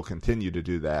will still continue to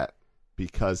do that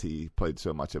because he played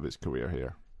so much of his career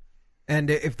here. And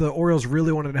if the Orioles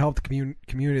really wanted to help the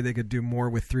community, they could do more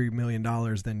with $3 million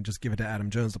than just give it to Adam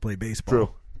Jones to play baseball. True.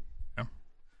 Yeah.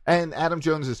 And Adam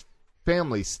Jones's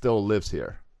family still lives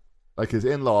here. Like, his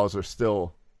in-laws are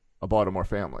still a Baltimore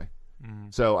family.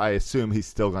 Mm. So I assume he's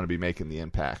still going to be making the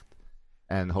impact.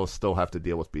 And he'll still have to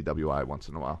deal with BWI once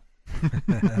in a while.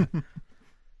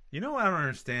 You know what I don't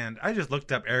understand? I just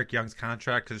looked up Eric Young's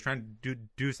contract because I was trying to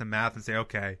do some math and say,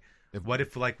 okay, what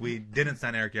if like we didn't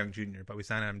sign Eric Young Jr., but we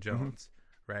signed Adam Jones,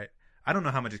 right? I don't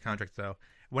know how much his contract though.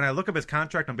 When I look up his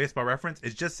contract on Baseball Reference,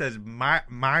 it just says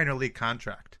minor league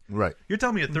contract. Right. You're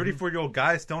telling me a 34-year-old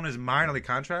guy still in his minor league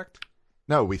contract?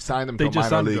 No, we signed him to a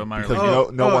minor league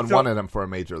because no one wanted him for a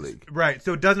major league. Right,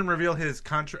 so it doesn't reveal his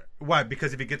contract. Why?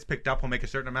 Because if he gets picked up, he'll make a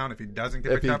certain amount. If he doesn't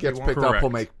get picked up, he'll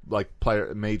make like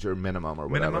major minimum or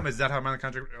whatever. Minimum? Is that how minor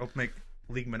contract will make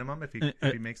league minimum if he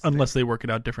makes? Unless they work it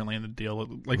out differently in the deal.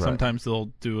 Like sometimes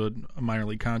they'll do a minor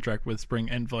league contract with spring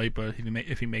invite, but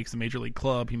if he makes the major league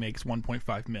club, he makes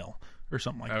 $1.5 million or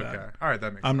something like that. Okay, all right,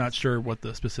 that makes sense. I'm not sure what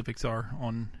the specifics are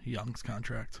on Young's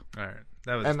contract. All right,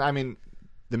 that was. And I mean,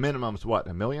 the minimum's what,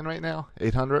 $1 million right now?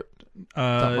 800,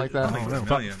 something like that.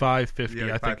 $550,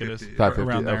 yeah, I think it is. $550,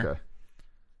 around there. Okay.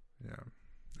 Yeah,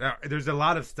 now, there's a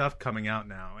lot of stuff coming out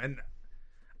now, and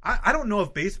I don't know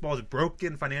if baseball is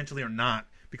broken financially or not.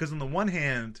 Because on the one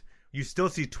hand, you still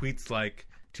see tweets like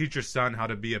 "teach your son how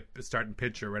to be a starting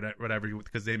pitcher," whatever,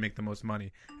 because they make the most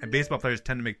money, and baseball players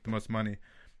tend to make the most money.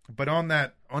 But on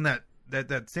that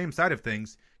same side of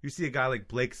things, you see a guy like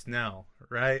Blake Snell,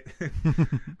 right,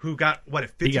 who got a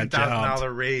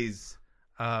 $15,000 raise,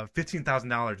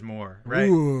 $15,000 more,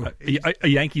 right? A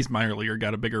Yankees minor leaguer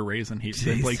got a bigger raise than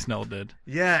Blake Snell did.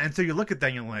 Yeah, and so you look at that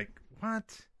and you're like, what?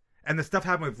 And the stuff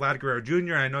happened with Vlad Guerrero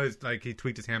Jr. I know it's like he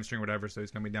tweaked his hamstring or whatever, so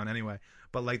he's gonna be down anyway.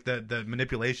 But like the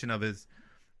manipulation of his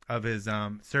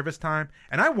service time,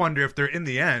 and I wonder if they're in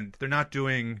the end they're not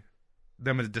doing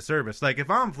them a disservice. Like if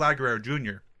I'm Vlad Guerrero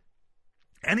Jr.,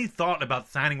 any thought about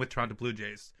signing with Toronto Blue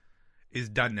Jays is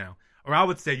done now. Or I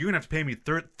would say you're gonna have to pay me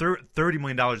 $30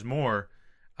 million more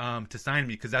to sign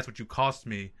me because that's what you cost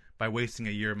me by wasting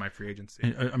a year of my free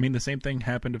agency. I mean, the same thing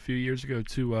happened a few years ago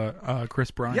to Chris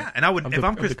Bryant. Yeah, and I would, if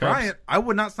I'm Chris Bryant, I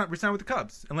would not resign with the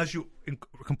Cubs unless you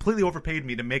completely overpaid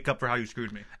me to make up for how you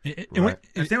screwed me.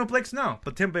 And same with Blake Snell.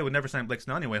 But Tim Bay would never sign Blake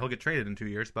Snell anyway. He'll get traded in 2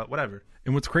 years, but whatever.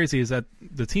 And what's crazy is that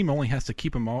the team only has to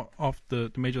keep him off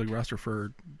the Major League roster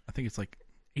for, I think it's like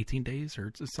 18 days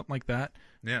or something like that.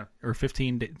 Yeah. Or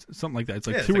 15 days, something like that. It's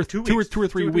like, yeah, two or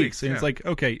three weeks. And yeah. it's like,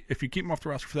 okay, if you keep him off the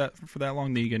roster for that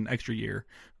long, then you get an extra year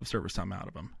of service time out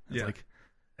of him. It's like,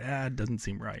 It doesn't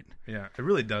seem right. Yeah, it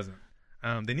really doesn't.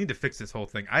 They need to fix this whole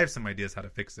thing. I have some ideas how to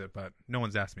fix it, but no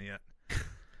one's asked me yet.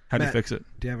 How do you Matt, fix it?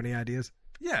 Do you have any ideas?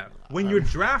 Yeah, when you're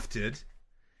drafted,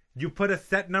 you put a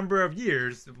set number of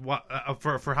years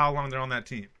for how long they're on that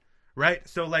team, right?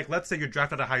 So, like, let's say you're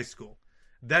drafted out of high school.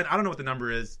 Then, I don't know what the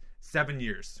number is, 7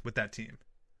 years with that team,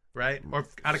 right? Or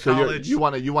out of college, you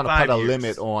want to 5 put a years.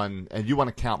 limit on, and you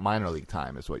want to count minor league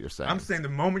time, is what you're saying. I'm saying the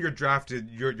moment you're drafted,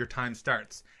 your time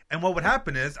starts. And what would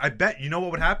happen is, I bet, you know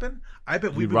what would happen? I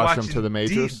bet we'd be rush watching him to the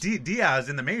majors? Diaz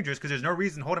in the majors because there's no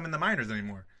reason to hold him in the minors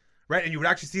anymore, right? And you would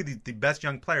actually see the best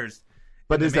young players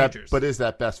in the majors. But is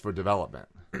that best for development?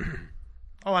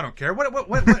 Oh, I don't care. What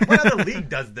other league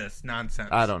does this nonsense?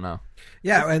 I don't know.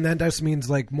 Yeah, and that just means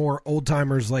like more old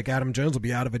timers like Adam Jones will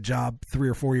be out of a job 3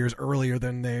 or 4 years earlier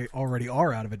than they already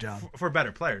are out of a job. For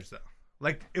better players, though.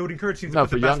 Like, it would encourage teams No, to put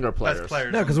for the younger best players.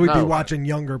 players. No, because we'd be watching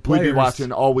younger players. We'd be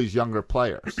watching always younger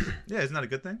players. Yeah, isn't that a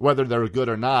good thing? Whether they're good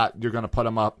or not, you're going to put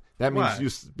them up. That means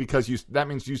Why? that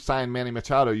means you sign Manny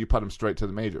Machado, you put him straight to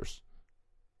the majors.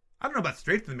 I don't know about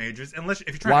straight to the majors, unless if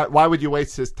you're trying. Why would you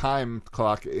waste his time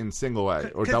clock in single A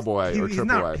or double A or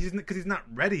triple A? Because he's not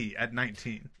ready at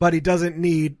 19. But he doesn't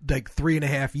need like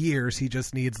 3.5 years. He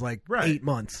just needs like Right. 8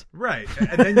 months. Right,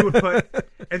 and then you would put.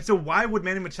 And so, why would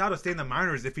Manny Machado stay in the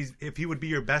minors if he would be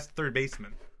your best third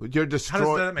baseman? You're How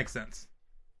does that make sense?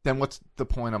 Then what's the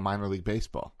point of minor league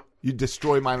baseball? You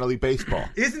destroy minor league baseball.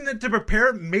 Isn't it to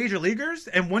prepare major leaguers?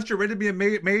 And once you're ready to be a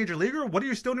major leaguer, what are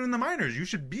you still doing in the minors? You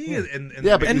should be in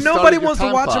Yeah, but And you nobody started your wants to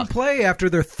time watch clock. them play after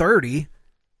they're 30.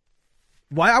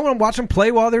 Why? I want to watch them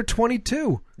play while they're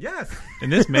 22. Yes.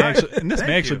 And this may actually, Thank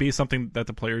may actually you. be something that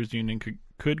the players' union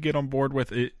could get on board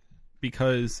with it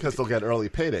because they'll get early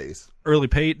paydays.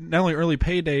 Not only early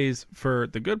paydays for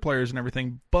the good players and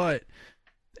everything, but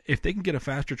if they can get a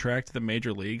faster track to the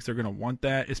major leagues, they're going to want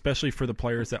that, especially for the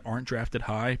players that aren't drafted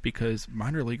high, because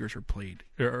minor leaguers are paid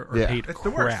paid It's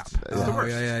the crap. worst. It's the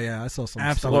worst. Yeah. I saw some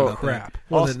Absolute stuff about crap. that.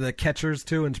 Well, Also- the catchers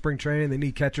too in spring training, they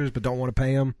need catchers but don't want to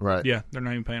pay them. Right. Yeah, they're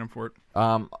not even paying them for it.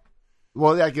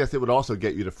 Well, I guess it would also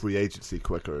get you to free agency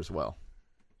quicker as well.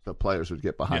 So players would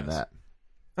get behind Yes. that.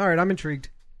 All right, I'm intrigued.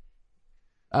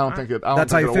 I don't think it'll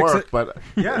That's how you work, fix it? but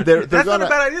Yeah, they're that's not gonna, a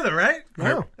bad idea, though, right?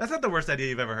 No. That's not the worst idea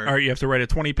you've ever heard. All right, you have to write a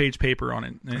 20-page paper on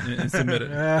it and submit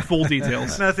it. Full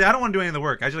details. No, see, I don't want to do any of the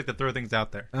work. I just like to throw things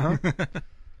out there. Uh-huh.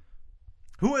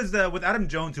 Who is with Adam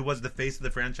Jones, who was the face of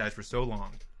the franchise for so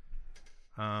long?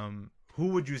 Who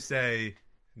would you say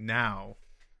now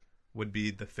would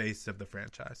be the face of the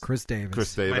franchise? Chris Davis.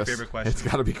 Chris Davis. My favorite question. It's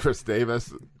got to be Chris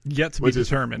Davis. Yet to be which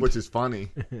determined. Which is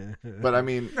funny. But I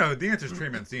mean, No, the answer is Trey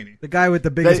Mancini. The guy with the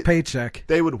biggest paycheck.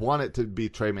 they would want it to be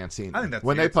Trey Mancini. I think that's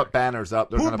when the they answer. put banners up,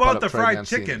 they're Who going to put bought up the Trey fried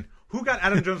Mancini. chicken? Who got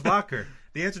Adam Jones' locker?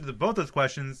 The answer to both those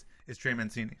questions is Trey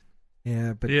Mancini.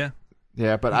 Yeah, but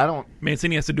Yeah, but I don't.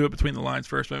 Mancini has to do it between the lines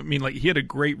first. I mean, like, he had a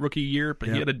great rookie year, but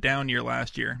he had a down year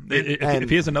last year. If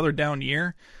he has another down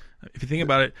year, if you think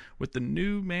about it, with the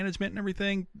new management and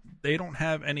everything, they don't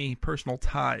have any personal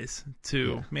ties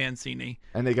to Mancini.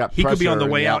 And they got he could be on pressure the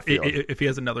in way the out outfield. if he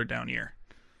has another down year.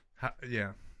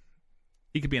 Yeah.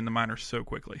 He could be in the minors so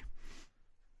quickly.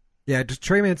 yeah, just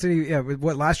Trey Mancini. Yeah,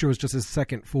 what last year was just his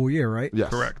second full year, right?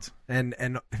 Yes. Correct. And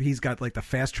he's got like the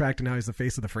fast track, and now he's the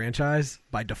face of the franchise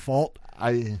by default.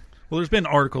 Well, there's been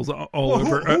articles all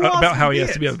over who else about how would he be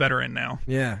has to be it? a veteran now.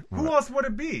 Yeah. Who else would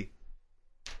it be?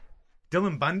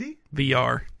 Dylan Bundy?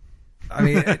 VR. I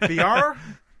mean, VR?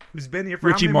 Who's been here for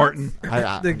Richie how many Martin.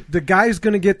 months? the guy who's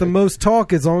going to get the most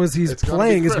talk as long as he's It's gonna be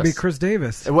playing is going to be Chris. Chris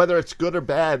Davis. And whether it's good or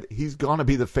bad, he's going to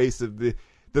be the face of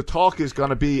the talk is going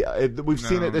to be. We've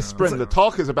seen it this spring. The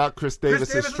talk is about Chris Chris Davis'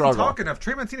 Davis doesn't struggle. talk enough.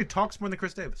 Trey Mancini talks more than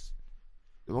Chris Davis.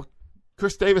 Well,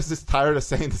 Chris Davis is tired of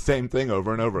saying the same thing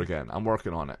over and over again. I'm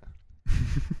working on it.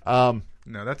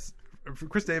 No, that's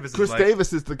Chris Davis. Chris is like,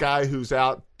 Davis is the guy who's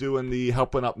out doing the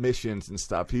helping up missions and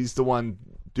stuff. He's the one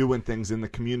doing things in the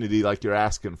community like you're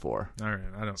asking for. All right,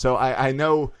 I don't. So I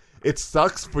know it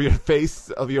sucks for your face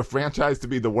of your franchise to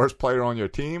be the worst player on your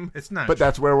team. It's not but true.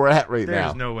 that's where we're at right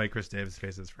There's now. no way Chris Davis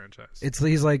faces this franchise.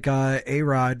 He's like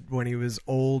A-Rod when he was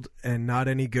old and not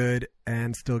any good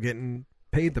and still getting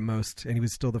paid the most, and he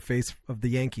was still the face of the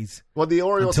Yankees. Well, the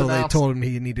Orioles until announced, they told him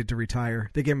he needed to retire.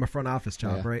 They gave him a front office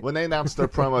job, Yeah. right? When they announced their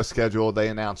promo schedule, they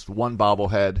announced one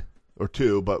bobblehead or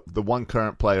two, but the one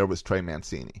current player was Trey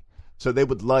Mancini. So they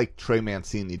would like Trey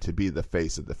Mancini to be the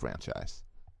face of the franchise.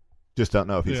 Just don't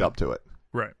know if he's up to it.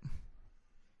 Right.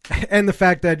 And the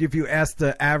fact that if you ask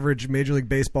the average Major League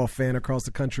Baseball fan across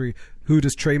the country, who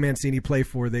does Trey Mancini play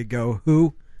for, they go,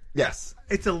 who? Yes.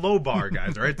 It's a low bar,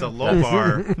 guys. Right? It's a low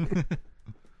bar.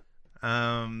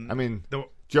 I mean,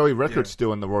 Joey Rickards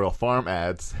doing the Royal Farm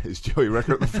ads. Is Joey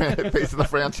Rickard the face of the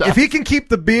franchise? If he can keep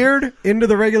the beard into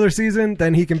the regular season,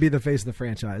 then he can be the face of the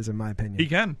franchise, in my opinion. He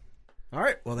can. All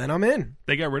right, well, then I'm in.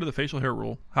 They got rid of the facial hair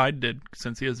rule. Hyde did,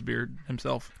 since he has a beard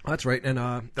himself. That's right. And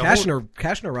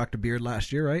Kashner rocked a beard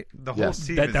last year, right? The whole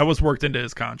team that was worked into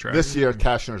his contract. This year,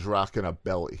 Kashner's rocking a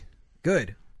belly.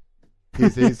 Good.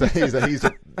 He's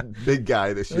a big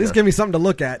guy this year. At least give me something to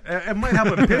look at. It might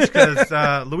help him pitch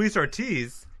because Luis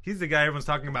Ortiz, he's the guy everyone's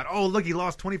talking about. Oh, look, he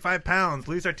lost 25 pounds.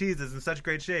 Luis Ortiz is in such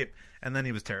great shape. And then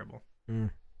he was terrible.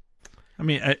 I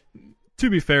mean, to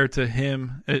be fair to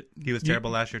him, he was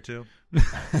terrible last year too.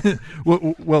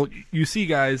 well, you see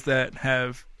guys that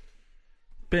have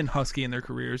been husky in their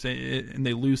careers and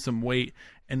they lose some weight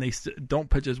and they don't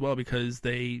pitch as well because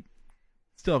they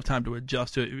still have time to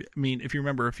adjust to it. I mean, if you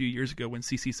remember a few years ago when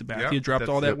CC Sabathia dropped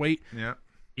all that weight,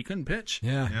 he couldn't pitch.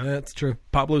 Yeah, that's true.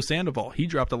 Pablo Sandoval, he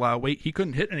dropped a lot of weight. He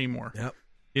couldn't hit anymore. Yep.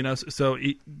 You know, so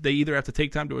they either have to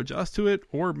take time to adjust to it,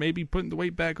 or maybe putting the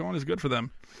weight back on is good for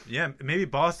them. Yeah, maybe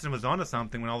Boston was onto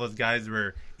something when all those guys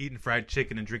were eating fried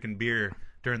chicken and drinking beer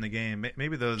during the game.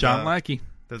 Maybe those John Lackey.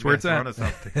 Those where guys it's were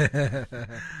onto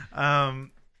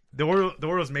something. The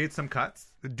Orioles made some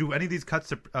cuts. Do any of these cuts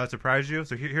surprise you?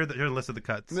 So here are the list of the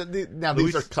cuts. Now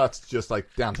these are cuts just like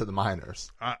down to the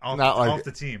minors, off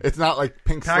the team. It's not like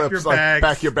pink pack slips, your like bags,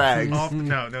 pack your bags.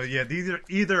 Yeah. These are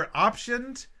either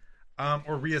optioned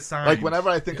or reassigned. Like whenever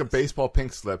I think of baseball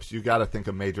pink slips, you got to think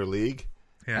of Major League,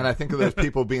 and I think of those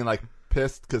people being like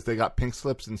pissed because they got pink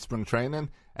slips in spring training,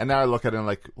 and now I look at it and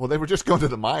like, well, they were just going to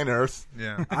the minors.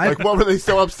 Yeah, like what were they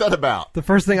so upset about? The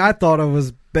first thing I thought of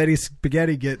was Betty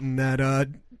Spaghetti getting that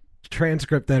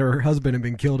transcript that her husband had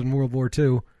been killed in World War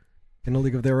II in a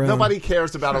league of their own. Nobody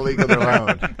cares about a league of their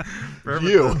own.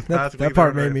 That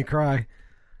part made me cry.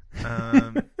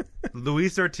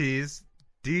 Luis Ortiz,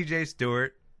 DJ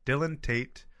Stewart, Dylan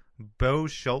Tate, Bo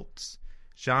Schultz,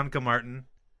 Sean Camartin,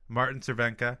 Martin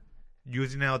Cervenka,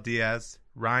 Yusniel Diaz,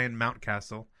 Ryan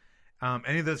Mountcastle.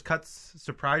 Any of those cuts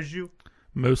surprise you?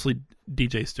 Mostly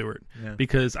DJ Stewart,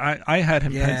 because I had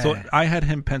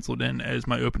him penciled in as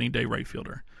my opening day right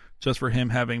fielder, just for him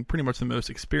having pretty much the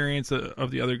most experience of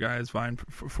the other guys vying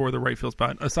for the right field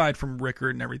spot, aside from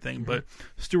Rickard and everything. Mm-hmm. But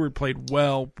Stewart played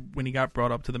well when he got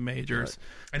brought up to the majors. Right.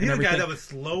 And he's a guy that was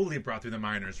slowly brought through the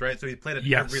minors, right? So he played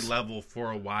at every level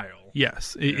for a while.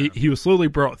 Yes, he was slowly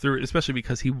brought through, especially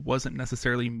because he wasn't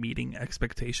necessarily meeting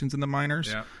expectations in the minors.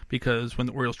 Yeah. Because when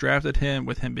the Orioles drafted him,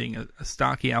 with him being a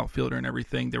stocky outfielder and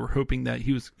everything, they were hoping that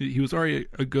he was already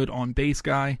a good on-base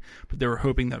guy, but they were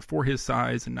hoping that for his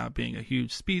size and not being a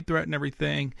huge speed threat and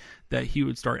everything, that he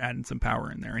would start adding some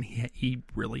power in there, and he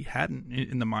really hadn't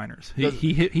in the minors.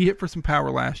 He hit for some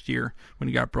power last year when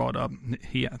he got brought up.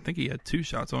 I think he had 2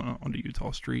 shots onto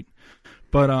Utah Street,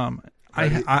 but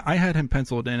I had him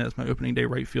penciled in as my opening day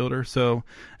right fielder, so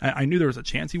I knew there was a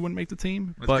chance he wouldn't make the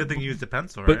team. It's a good thing you used a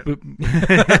pencil, right? But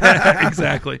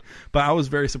exactly. But I was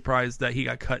very surprised that he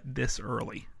got cut this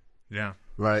early. Yeah.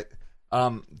 Right.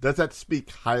 Does that speak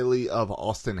highly of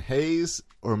Austin Hayes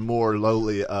or more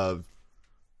lowly of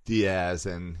Diaz,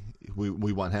 and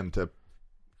we want him to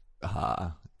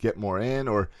get more in,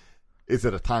 or is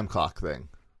it a time clock thing?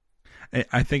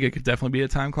 I think it could definitely be a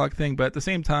time clock thing, but at the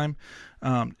same time,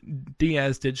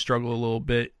 Diaz did struggle a little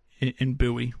bit in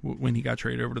Bowie when he got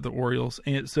traded over to the Orioles,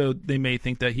 and so they may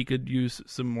think that he could use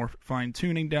some more fine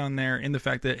tuning down there, and the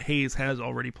fact that Hayes has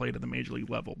already played at the major league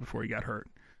level before he got hurt.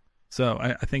 So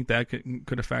I think that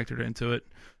could have factored into it.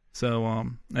 So,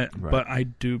 right. But I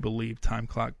do believe time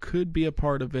clock could be a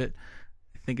part of it.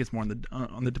 I think it's more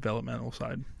on the developmental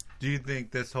side. Do you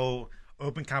think this whole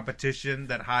open competition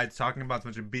that Hyde's talking about is a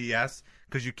bunch of BS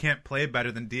because you can't play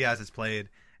better than Diaz has played,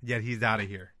 yet he's out of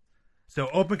here? So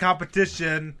open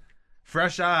competition,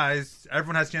 fresh eyes,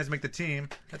 everyone has a chance to make the team.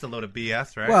 That's a load of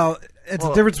BS, right? Well, it's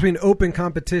a difference between open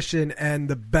competition and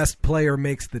the best player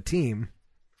makes the team.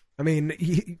 I mean,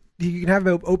 you can have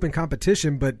open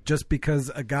competition, but just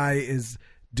because a guy is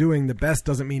doing the best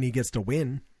doesn't mean he gets to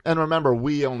win. And remember,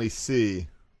 we only see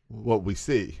what we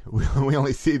see. We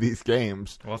only see these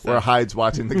games where Hyde's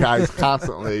watching the guys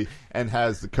constantly and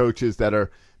has the coaches that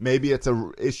are, maybe it's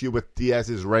a issue with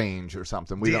Diaz's range or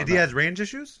something. Diaz range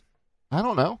issues? I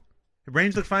don't know.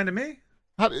 Range looks fine to me.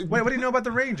 Wait, what do you know about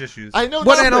the range issues? I know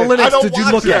what nothing. analytics did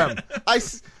you look at?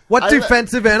 What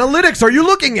defensive analytics are you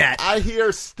looking at? I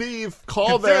hear Steve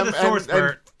call them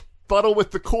and fuddle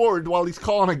with the cord while he's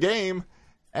calling a game.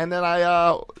 And then I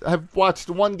have watched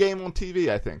one game on TV,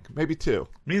 I think. Maybe 2.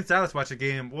 Me and Silas watched a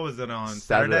game. What was it on?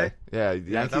 Saturday? Yeah,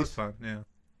 Yankees. That was fun, yeah.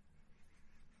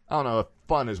 I don't know if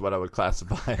fun is what I would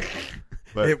classify.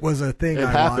 But it was a thing it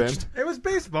I happened. watched. It was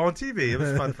baseball on TV. It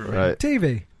was fun for me. Right.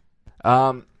 TV.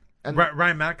 And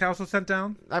Ryan Mountcastle sent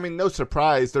down? I mean, no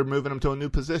surprise, they're moving him to a new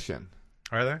position.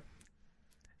 Are they?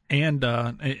 And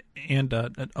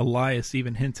Elias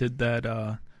even hinted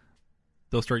that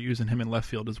they'll start using him in left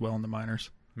field as well in the minors.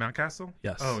 Mountcastle?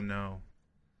 Yes. Oh no.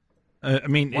 I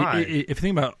mean, Why? if you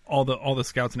think about all the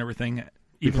scouts and everything,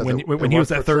 even Because when it he was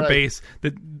worked at for third Trey. base,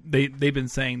 that they've been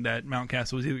saying that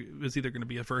Mountcastle was either going to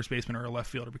be a first baseman or a left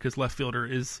fielder, because left fielder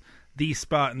is the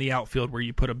spot in the outfield where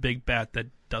you put a big bat that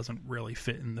doesn't really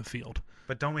fit in the field.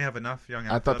 But don't we have enough young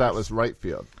I thought that was right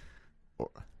field.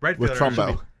 right With fielder Trumbo.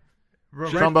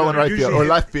 usually- Trumbo in right field, usually- or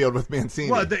left field with Mancini.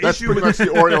 Well, the That's issue pretty with- much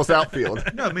the Orioles outfield.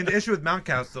 No, I mean the issue with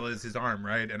Mountcastle is his arm,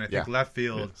 right? And I think Yeah. left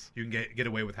field you can get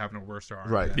away with having a worse arm.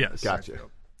 Right. than Yes. right Gotcha.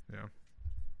 field. Yeah.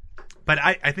 But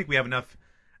I think we have enough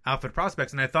outfield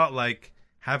prospects, and I thought like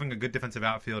having a good defensive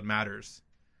outfield matters.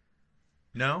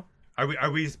 No, are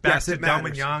we back Yes, to it Delman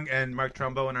matters. Young and Mark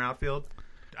Trumbo in our outfield?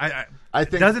 I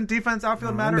think doesn't defense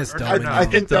outfield matter? miss Or- Delman no? I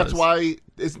think It that's does. why.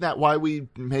 Isn't that why we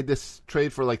made this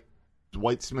trade for like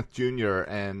Dwight Smith Jr.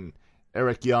 and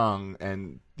Eric Young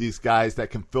and these guys that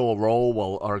can fill a role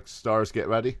while our stars get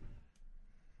ready?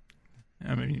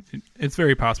 I mean, it's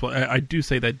very possible. I do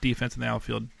say that defense in the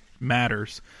outfield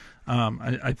matters.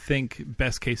 I think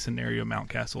best case scenario,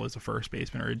 Mountcastle is a first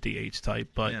baseman or a DH type,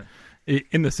 but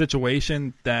in the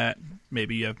situation that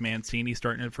maybe you have Mancini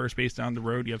starting at first base down the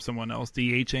road, you have someone else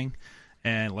DHing,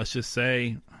 and let's just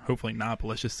say, hopefully not, but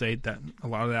let's just say that a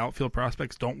lot of the outfield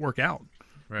prospects don't work out.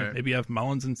 Right. Maybe you have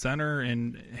Mullins in center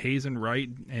and Hayes in right,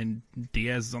 and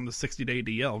Diaz is on the 60-day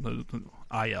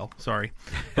IL. Sorry,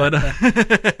 but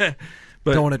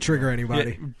but Don't want to trigger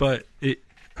anybody. yeah, but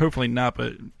hopefully not.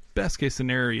 But best case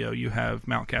scenario, you have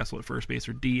Mountcastle at first base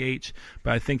or DH.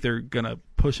 But I think they're gonna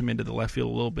push him into the left field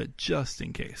a little bit just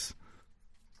in case.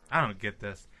 I don't get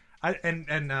this.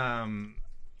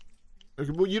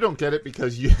 Well, you don't get it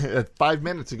because 5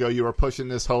 minutes ago you were pushing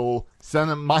this whole send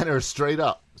them minors straight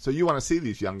up. So you want to see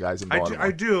these young guys in Baltimore.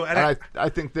 I do, and and I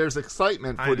think there's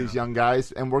excitement I for know. these young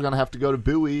guys, and we're going to have to go to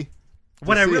Bowie.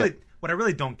 What I see really it. what I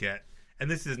really don't get, and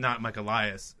this is not Mike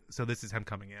Elias, so this is him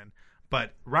coming in,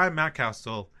 but Ryan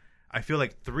Mountcastle, I feel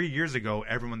like 3 years ago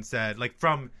everyone said, like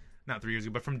not 3 years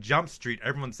ago, but from Jump Street,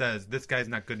 everyone says this guy's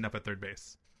not good enough at third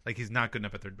base. Like he's not good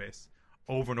enough at third base,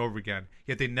 over and over again.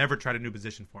 Yet they never tried a new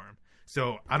position for him.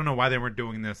 So I don't know why they weren't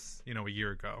doing this, a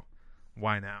year ago.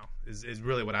 Why now is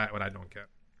really what I don't get.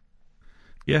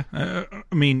 Yeah, I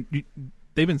mean,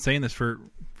 they've been saying this for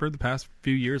the past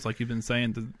few years. Like you've been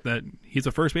saying that he's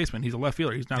a first baseman, he's a left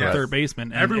fielder, he's not Yes. a third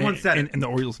baseman. And, Everyone said it. and the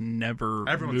Orioles never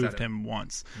Everyone said moved it. him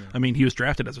once. Yeah. I mean, he was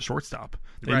drafted as a shortstop.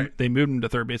 They moved him to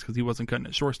third base because he wasn't cutting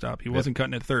at shortstop. He wasn't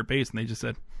cutting at third base, and they just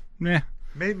said, "Nah,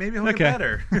 Maybe he'll Okay. get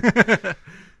better."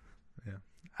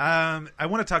 Yeah. I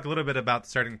want to talk a little bit about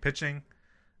starting pitching.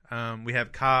 We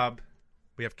have Cobb,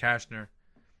 we have Cashner,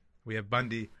 we have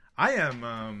Bundy. I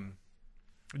am.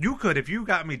 You could, if you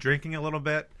got me drinking a little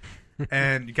bit,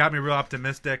 and you got me real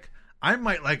optimistic, I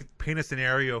might paint a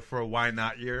scenario for a why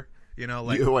not year.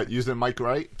 Using Mike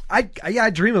Wright? I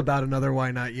dream about another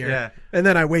why not year. Yeah. And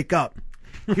then I wake up.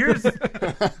 Here's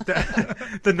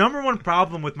the number one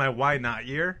problem with my why not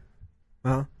year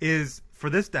is for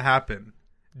this to happen,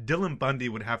 Dylan Bundy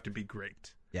would have to be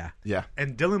great. Yeah. Yeah.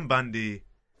 And Dylan Bundy,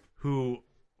 who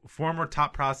former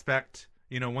top prospect,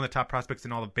 one of the top prospects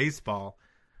in all of baseball,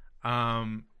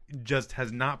 just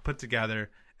has not put together.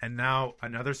 And now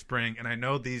another spring, and I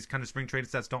know these kind of spring trade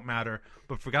stats don't matter,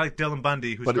 but for a guy like Dylan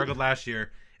Bundy, who struggled last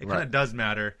year, it kind of does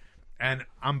matter. And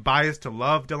I'm biased to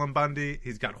love Dylan Bundy.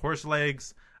 He's got horse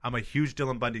legs. I'm a huge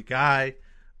Dylan Bundy guy.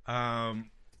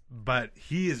 But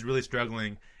he is really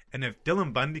struggling. And if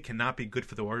Dylan Bundy cannot be good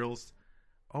for the Orioles,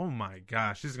 oh my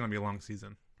gosh, this is going to be a long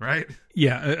season, right?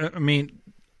 Yeah, I mean,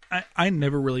 I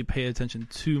never really pay attention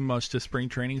too much to spring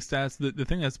training stats. The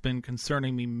thing that's been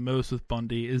concerning me most with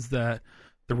Bundy is that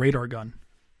the radar gun.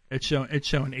 It's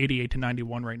showing 88 to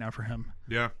 91 right now for him.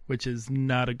 Yeah. Which is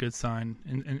not a good sign,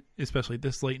 and especially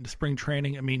this late into spring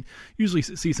training. I mean, usually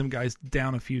see some guys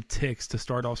down a few ticks to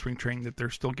start off spring training that they're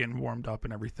still getting warmed up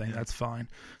and everything. Yeah. That's fine.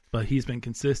 But he's been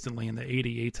consistently in the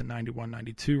 88 to 91,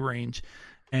 92 range.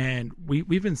 And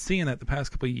we've been seeing that the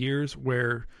past couple of years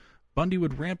where Bundy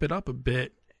would ramp it up a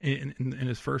bit in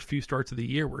his first few starts of the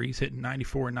year where he's hitting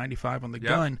 94 and 95 on the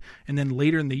gun. And then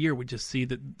later in the year, we just see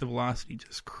that the velocity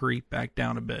just creep back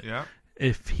down a bit. Yeah.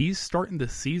 If he's starting the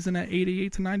season at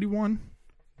 88 to 91,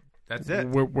 that's it.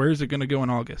 Where's it going to go in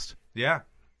August? Yeah.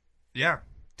 Yeah.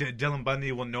 Dylan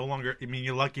Bundy will no longer, I mean,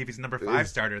 you're lucky if he's number 5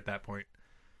 starter at that point.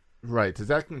 Right. Does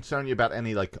that concern you about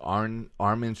any arm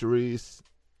injuries?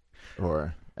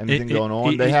 Or Anything going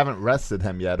on? They haven't rested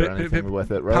him yet or anything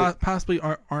with it, right? Possibly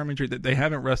arm injury. They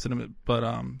haven't rested him, but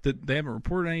they haven't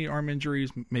reported any arm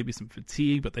injuries. Maybe some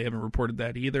fatigue, but they haven't reported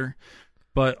that either.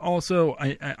 But also,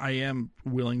 I am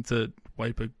willing to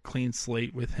wipe a clean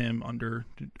slate with him under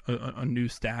a new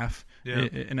staff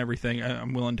and everything.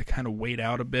 I'm willing to kind of wait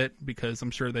out a bit because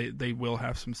I'm sure they will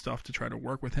have some stuff to try to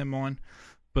work with him on.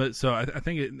 But so I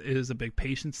think it is a big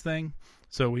patience thing.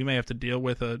 So we may have to deal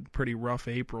with a pretty rough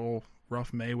April,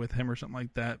 rough May with him or something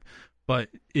like that. But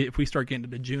if we start getting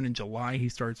into June and July, he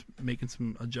starts making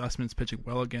some adjustments, pitching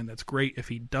well again. That's great. If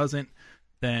he doesn't,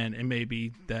 then it may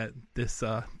be that this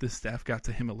staff got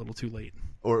to him a little too late.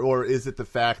 Or is it the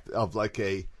fact of like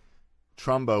a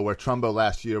Trumbo, where Trumbo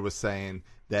last year was saying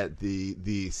that the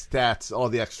stats, all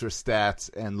the extra stats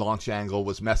and launch angle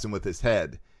was messing with his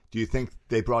head? Do you think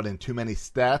they brought in too many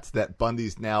stats that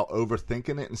Bundy's now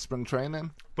overthinking it in spring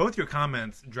training? Both your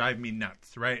comments drive me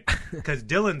nuts, right? Because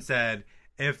Dylan said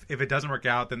if it doesn't work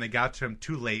out, then they got to him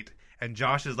too late. And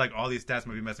Josh is like, all these stats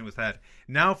might be messing with his head.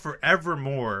 Now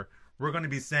forevermore, we're going to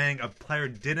be saying a player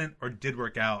didn't or did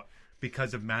work out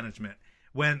because of management.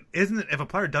 When isn't it, if a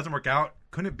player doesn't work out,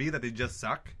 couldn't it be that they just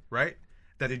suck, right?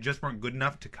 That they just weren't good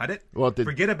enough to cut it? Well,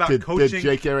 forget about coaching. Did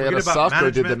Jake Arrieta suck,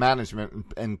 or did the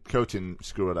management and coaching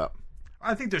screw it up?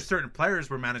 I think there's certain players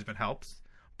where management helps,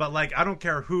 but like I don't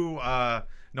care who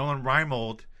Nolan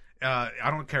Reimold. I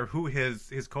don't care who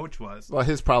his coach was. Well,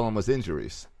 his problem was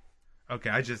injuries. Okay,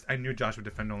 I knew Josh would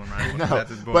defend Nolan Reimold. No, that's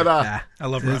his boy. but I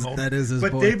love Reimold. That is his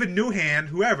but boy. David Newhand,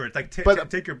 whoever, it's like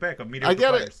take your pick of mediocre I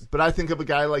get players. it, but I think of a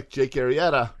guy like Jake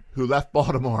Arrieta who left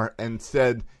Baltimore and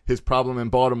said his problem in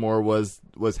Baltimore was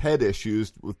head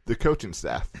issues with the coaching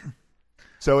staff.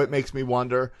 So it makes me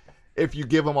wonder, if you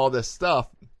give him all this stuff,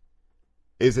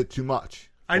 is it too much?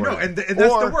 I know, and that's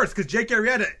the worst, because Jake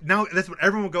Arrieta, now that's what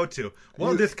everyone will go to.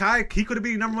 Well, this guy, he could have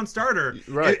been number one starter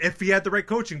if he had the right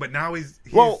coaching, but now he's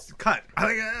cut.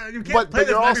 You can't play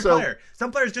this with every player.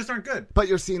 Some players just aren't good. But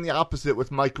you're seeing the opposite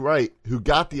with Mike Wright, who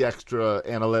got the extra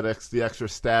analytics, the extra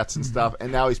stats and stuff,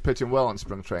 and now he's pitching well in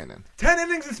spring training. 10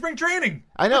 innings in spring training.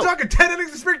 I know. We're talking 10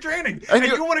 innings in spring training, and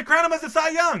you want to crown him as a Cy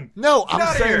Young. No,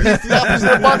 I'm saying he's the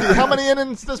opposite of Bundy. How many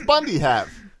innings does Bundy have?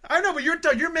 I know, but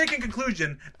you're making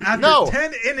conclusion after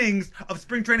 10 innings of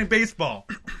spring training baseball.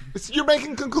 You're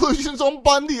making conclusions on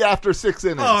Bundy after 6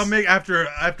 innings. Oh,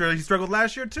 after he struggled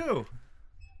last year too.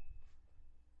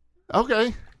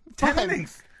 Okay, 10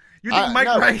 innings. You think Mike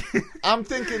Wright? I'm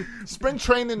thinking spring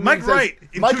training. Mike Wright.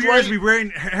 In 2 years, we wearing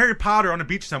Harry Potter on a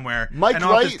beach somewhere. Mike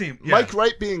Off this team. Yeah. Mike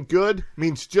Wright being good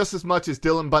means just as much as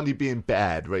Dylan Bundy being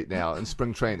bad right now in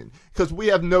spring training, because we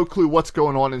have no clue what's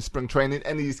going on in spring training,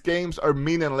 and these games are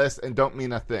meaningless and don't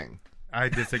mean a thing. I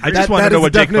disagree. I just want to know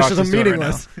what Jake Fox is doing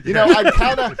meaningless. right now. You know, I'd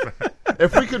kind of,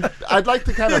 if we could, I'd like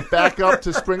to kind of back up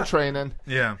to spring training.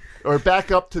 Yeah. Or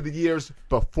back up to the years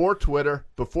before Twitter,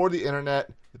 before the internet,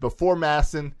 before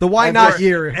Masson. The why not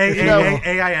year.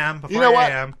 AIM. You know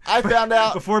what? I found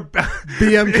out. Before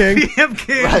BM King. BM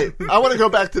King. Right. I want to go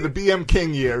back to the BM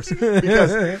King years,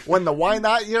 because when the why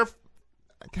not year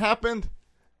happened,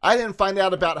 I didn't find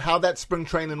out about how that spring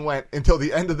training went until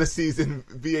the end of the season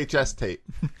VHS tape.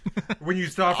 When you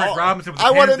saw Frank Robinson with I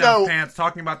his wanna hands down know- his pants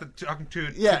talking to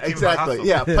Yeah, the team exactly. about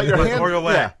Yeah, hustle. put your With hands. Oriole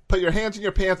Way. Yeah, put your hands in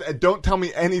your pants and don't tell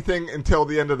me anything until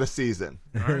the end of the season.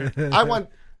 I want,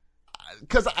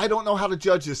 because I don't know how to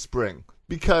judge this spring,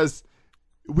 because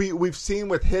we've seen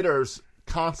with hitters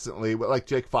constantly, like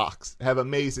Jake Fox, have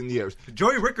amazing years.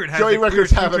 Joey Rickard has Joey a clear Rickard's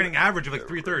spring having- training average of like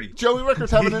 330. Joey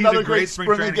Rickard's having He's another a great spring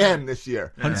training again year. this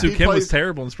year. Hyun-Soo Kim was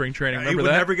terrible in spring training. He Remember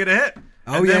would that? never get a hit.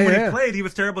 Oh, and then yeah, when yeah. he played, he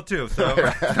was terrible too. So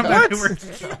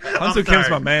Hyun-Soo Kim's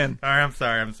my man. All right, I'm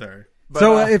sorry. But,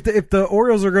 So if the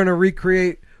Orioles are going to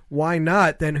recreate why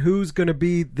not, then who's going to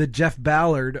be the Jeff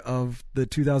Ballard of the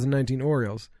 2019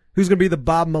 Orioles? Who's going to be the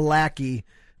Bob Malacky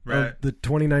of the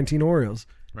 2019 Orioles?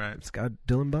 Right. It's got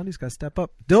Dylan Bundy's got to step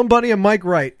up. Dylan Bundy and Mike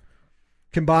Wright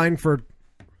combined for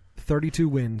 32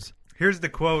 wins. Here's the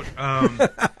quote.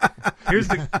 Here's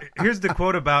the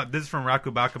quote about this is from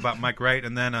Raku Bak about Mike Wright,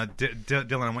 and then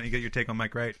Dylan, I want you to get your take on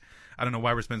Mike Wright. I don't know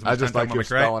why we're spending so I much just time like talking your about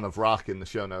Mike Wright. spelling of rock in the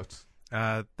show notes.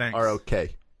 Thanks.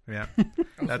 R-O-K. Yeah. I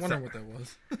was wondering what that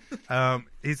was.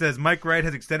 He says Mike Wright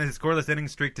has extended his scoreless inning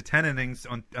streak to 10 innings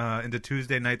on into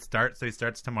Tuesday night start, so he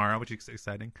starts tomorrow, which is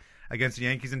exciting, against the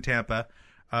Yankees in Tampa.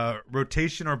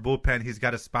 Rotation or bullpen, he's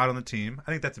got a spot on the team.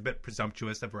 I think that's a bit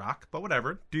presumptuous of Rock, but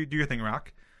whatever. Do your thing,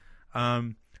 Rock.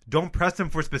 Don't press him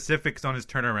for specifics on his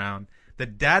turnaround. The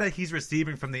data he's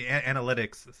receiving from the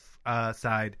analytics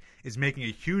side is making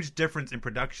a huge difference in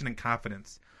production and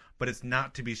confidence, but it's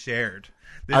not to be shared.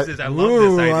 I love this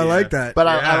idea. I like that. But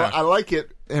I like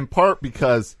it in part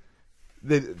because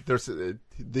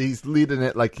he's leading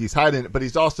it like he's hiding it, but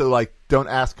he's also like, don't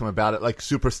ask him about it, like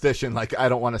superstition. Like, I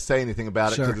don't want to say anything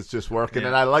about it because it's just working. Yeah.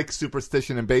 And I like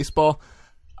superstition in baseball.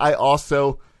 I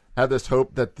also have this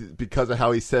hope that because of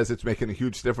how he says it's making a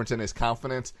huge difference in his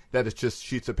confidence, that it's just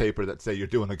sheets of paper that say you're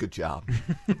doing a good job.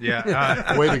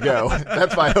 Yeah. Way to go.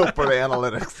 That's my hope for the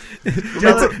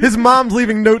analytics. His mom's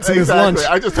leaving notes in his lunch.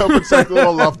 I just hope it's like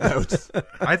little love notes.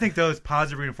 I think those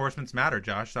positive reinforcements matter,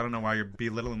 Josh. I don't know why you're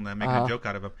belittling them, making a joke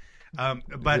out of them.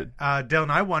 But Dylan,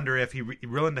 I wonder if he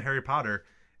real into Harry Potter,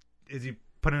 is he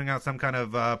putting out some kind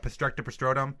of Pastricta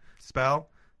Prostrotum spell?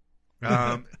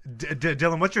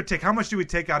 Dylan, what's your take? How much do we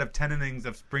take out of 10 innings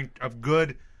of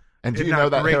good? And do you know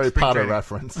that Harry Potter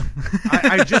reference?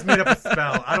 I just made up a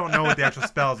spell. I don't know what the actual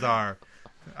spells are.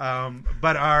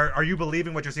 But are you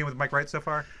believing what you're seeing with Mike Wright so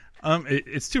far?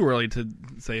 It's too early to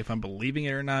say if I'm believing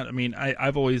it or not. I mean,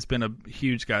 I've always been a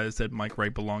huge guy that said Mike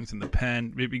Wright belongs in the pen,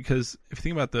 because if you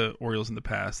think about the Orioles in the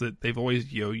past, that they've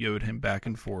always yo-yoed him back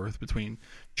and forth between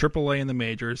AAA and the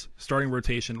majors, starting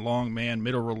rotation, long man,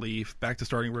 middle relief, back to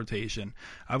starting rotation.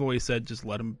 I've always said just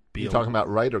let him be. You're talking about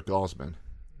Wright or Gosman?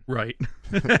 Right.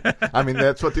 I mean,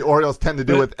 that's what the Orioles tend to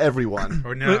do with everyone.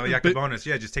 Or no, bonus.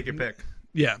 Yeah, just take your pick.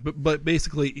 Yeah, but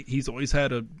basically he's always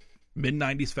had a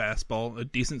mid-90s fastball, a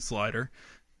decent slider,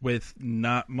 with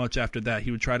not much after that.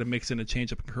 He would try to mix in a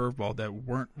changeup and curveball that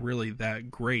weren't really that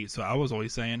great. So I was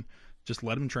always saying, just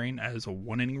let him train as a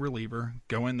one-inning reliever,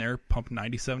 go in there, pump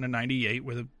 97 to 98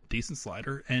 with a decent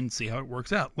slider, and see how it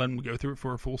works out. Let him go through it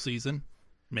for a full season,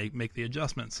 make the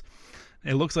adjustments.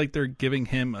 It looks like they're giving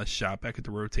him a shot back at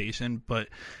the rotation, but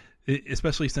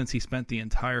especially since he spent the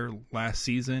entire last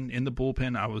season in the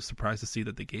bullpen, I was surprised to see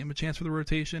that they gave him a chance for the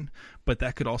rotation, but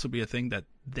that could also be a thing that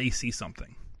they see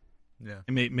something. Yeah.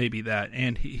 It may be that.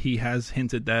 And he has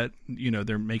hinted that,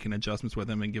 they're making adjustments with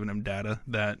him and giving him data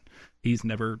that he's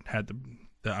never had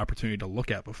the opportunity to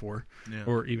look at before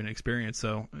or even experience.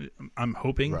 So I'm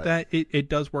hoping that it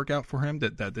does work out for him,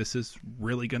 that this is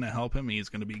really going to help him. He's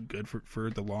going to be good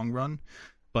for the long run.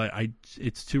 But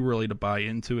it's too early to buy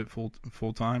into it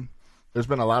full time. There's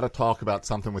been a lot of talk about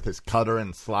something with his cutter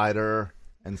and slider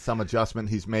and some adjustment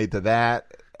he's made to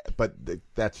that, but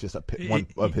that's just one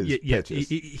of his pitches.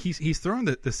 He's throwing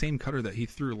the same cutter that he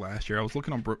threw last year. I was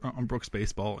looking on Brooks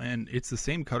Baseball, and it's the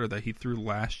same cutter that he threw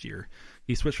last year.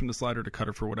 He switched from the slider to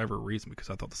cutter for whatever reason, because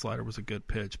I thought the slider was a good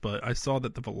pitch, but I saw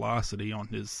that the velocity on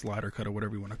his slider cutter,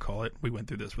 whatever you want to call it, we went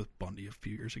through this with Bundy a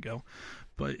few years ago,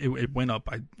 but it went up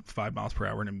by 5 miles per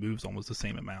hour, and it moves almost the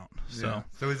same amount. So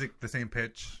is it the same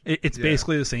pitch? It's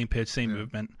basically the same pitch, same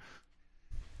movement.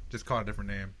 Just call it a different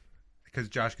name. Because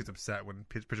Josh gets upset when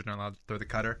pitchers aren't allowed to throw the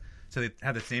cutter, so they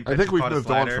have the same pitch. I think we've moved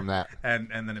on from that, and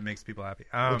then it makes people happy.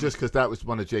 Just because that was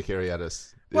one of Jake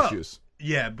Arrieta's issues.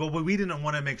 Yeah, but we didn't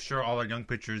want to make sure all our young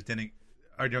pitchers didn't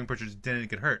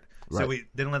get hurt, so we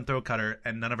didn't let them throw a cutter,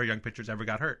 and none of our young pitchers ever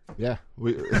got hurt. Yeah,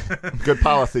 good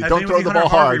policy. Don't throw the ball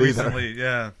hard either.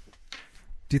 Yeah.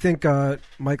 Do you think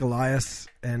Mike Elias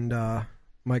and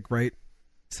Mike Wright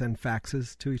send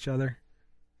faxes to each other?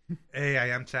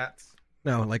 AIM chats.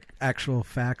 No, like actual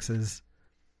faxes.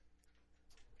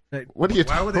 What are you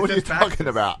talking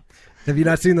about? Have you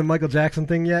not seen the Michael Jackson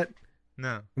thing yet?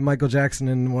 No. Michael Jackson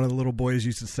and one of the little boys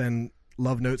used to send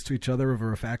love notes to each other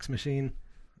over a fax machine.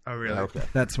 Oh, really? Okay.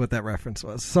 That's what that reference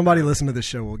was. Somebody listen to this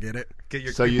show will get it.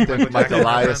 So you think Mike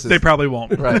Elias is... They probably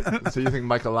won't. Right. So you think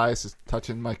Mike Elias is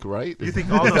touching Mike Wright? You think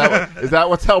is that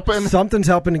what's helping? Something's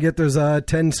helping to get those 10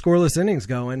 scoreless innings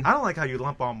going. I don't like how you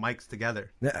lump all Mikes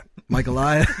together. Yeah. Mike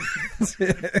Elias.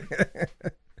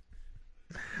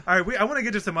 All right, I want to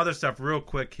get to some other stuff real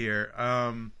quick here.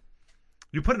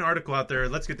 You put an article out there.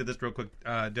 Let's get to this real quick,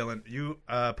 Dylan. You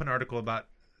put an article about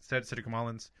Cedric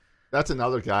Mullins. That's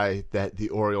another guy that the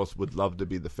Orioles would love to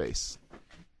be the face.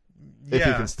 If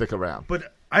he can stick around.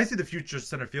 But I see the future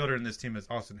center fielder in this team as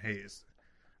Austin Hayes.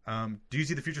 Do you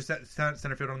see the future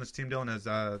center fielder on this team, Dylan,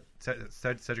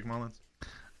 as Cedric Mullins?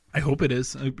 I hope it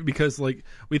is, because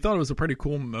we thought it was a pretty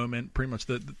cool moment, pretty much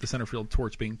the center field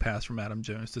torch being passed from Adam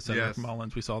Jones to Cedric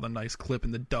Mullins. We saw the nice clip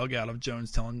in the dugout of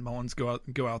Jones telling Mullins, go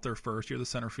out there first, you're the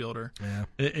center fielder.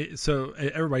 Yeah. So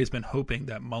everybody's been hoping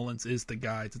that Mullins is the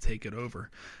guy to take it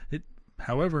over.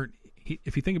 However,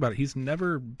 if you think about it, he's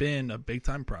never been a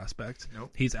big-time prospect.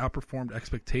 Nope. He's outperformed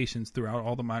expectations throughout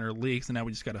all the minor leagues, and now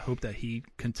we just got to hope that he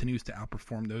continues to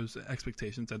outperform those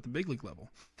expectations at the big league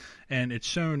level. And it's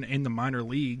shown in the minor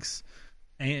leagues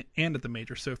and at the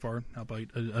majors so far, albeit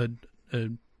a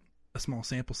small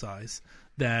sample size,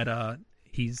 that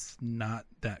he's not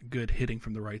that good hitting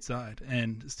from the right side.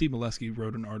 And Steve Molesky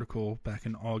wrote an article back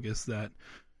in August that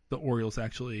the Orioles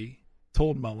actually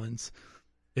told Mullins,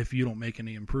 if you don't make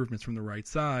any improvements from the right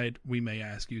side, we may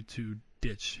ask you to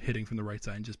ditch hitting from the right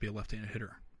side and just be a left-handed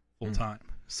hitter full time.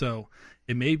 So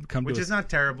it may come which to is not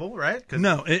terrible, right?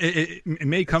 No, it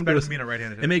may come to being a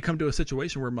right-handed hitter. It may come to a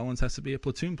situation where Mullins has to be a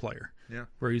platoon player,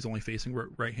 where he's only facing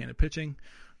right-handed pitching,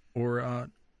 or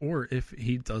if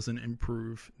he doesn't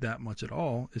improve that much at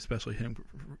all, especially hitting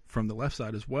from the left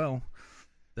side as well.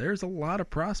 There's a lot of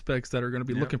prospects that are going to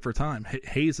be looking for time.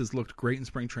 Hayes has looked great in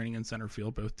spring training in center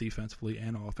field, both defensively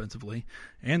and offensively.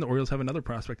 And the Orioles have another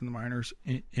prospect in the minors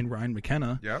in Ryan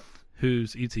McKenna,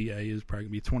 whose ETA is probably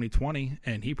going to be 2020,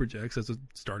 and he projects as a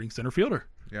starting center fielder.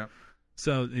 Yeah.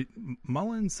 So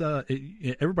Mullins,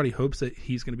 everybody hopes that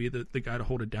he's going to be the guy to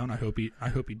hold it down. I hope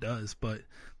he does, but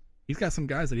he's got some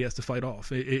guys that he has to fight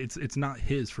off. It's not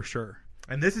his for sure.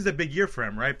 And this is a big year for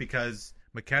him, right? Because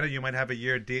McKenna, you might have a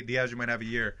year. Diaz, you might have a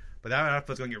year. But that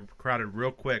outfit's going to get crowded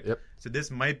real quick. Yep. So this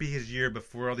might be his year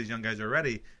before all these young guys are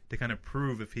ready to kind of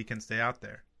prove if he can stay out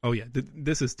there. Oh, yeah.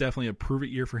 This is definitely a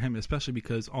prove-it year for him, especially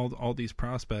because all these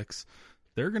prospects,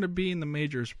 they're going to be in the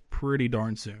majors pretty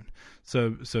darn soon.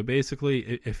 So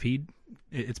basically,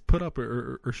 it's put up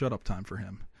or shut up time for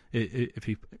him. If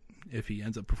he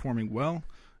ends up performing well,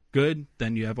 good,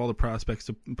 then you have all the prospects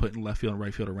to put in left field and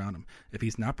right field around him. If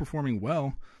he's not performing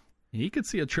well, he could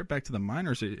see a trip back to the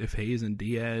minors if Hayes and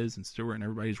Diaz and Stewart and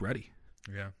everybody's ready.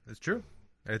 Yeah, it's true.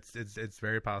 It's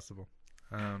very possible.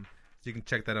 So you can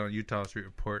check that out on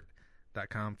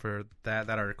UtahStreetReport.com for that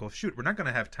article. Shoot, we're not going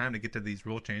to have time to get to these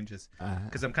rule changes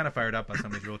because I'm kind of fired up on some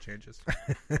of these rule changes.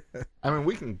 I mean,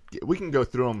 we can go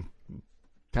through them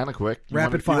kind of quick.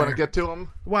 Rapid fire. You want to get to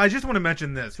them? Well, I just want to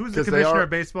mention this. Who's the commissioner of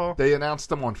baseball? They announced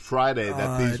them on Friday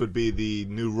that these would be the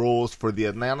new rules for the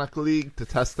Atlantic League to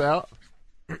test out.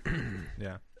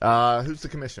 Yeah. Who's the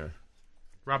commissioner?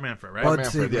 Rob Manfred, right? Rob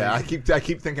Manfred, yeah. I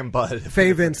keep thinking Bud.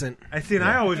 Faye Vincent. I see, and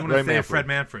I always want to say Fred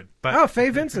Manfred. But Faye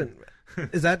Vincent.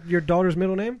 Is that your daughter's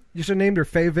middle name? You should have named her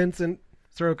Faye Vincent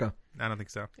Soroka. I don't think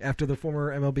so. After the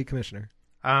former MLB commissioner.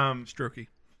 Strokey.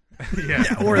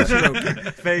 Or a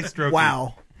Strokey. Faye Strokey.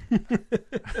 Wow.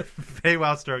 Faye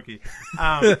Wow Strokey.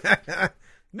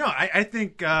 No, I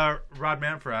think Rod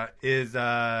Manfred is...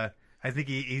 I think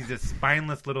he's a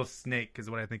spineless little snake is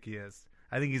what I think he is.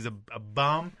 I think he's a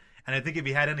bum, and I think if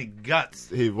he had any guts,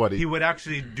 he would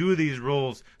actually do these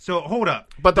rules. So hold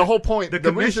up. But the whole point,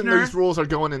 the reason these rules are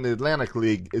going in the Atlantic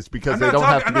League is because they don't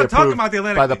have to be approved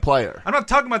by the player. I'm not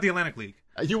talking about the Atlantic League.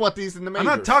 You want these in the majors.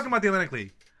 I'm not talking about the Atlantic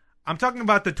League. I'm talking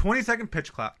about the 20-second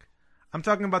pitch clock. I'm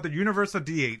talking about the universal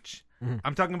DH.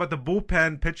 I'm talking about the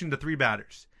bullpen pitching to 3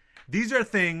 batters. These are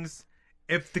things,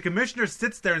 if the commissioner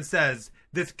sits there and says,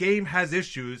 this game has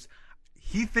issues,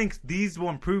 he thinks these will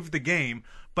improve the game,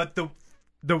 but the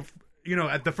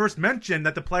at the first mention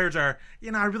that the players are,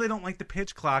 I really don't like the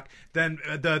pitch clock, then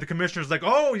the commissioner's like,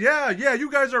 oh yeah,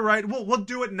 you guys are right. We'll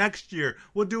do it next year.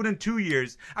 We'll do it in 2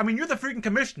 years. I mean, you're the freaking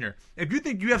commissioner. If you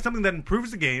think you have something that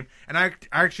improves the game, and I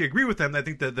actually agree with them, I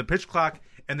think the pitch clock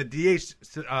and the DH,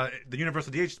 the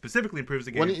universal DH specifically improves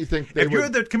the game. Why don't you think you're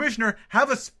the commissioner,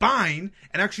 have a spine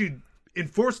and actually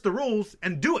enforce the rules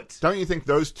and do it. Don't you think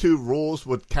those two rules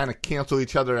would kind of cancel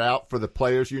each other out for the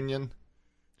players' union?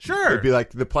 Sure. It'd be like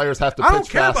the players have to pitch I don't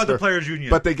care faster, about the players' union.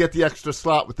 but they get the extra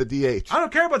slot with the DH. I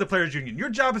don't care about the players' union. Your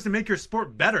job is to make your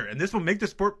sport better, and this will make the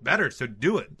sport better, so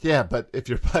do it. Yeah, but if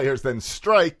your players then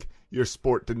strike, your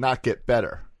sport did not get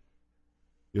better.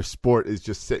 Your sport is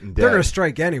just sitting dead. They're going to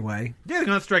strike anyway. Yeah, they're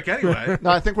going to strike anyway. No,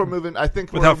 I think we're moving. I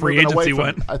think With how we're free moving away agency from.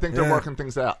 went. I think they're working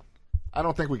things out. I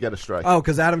don't think we get a strike. Oh,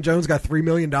 because Adam Jones got $3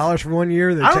 million for 1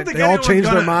 year. They all changed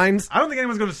their their minds. I don't think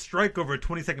anyone's going to strike over a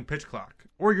 20-second pitch clock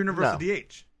or universal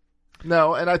DH.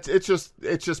 No, and it's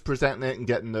just presenting it and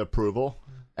getting the approval.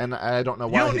 And I don't know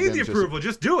why. You don't need the approval.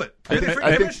 Just do it.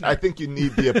 I think you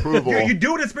need the approval. You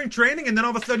do it in spring training, and then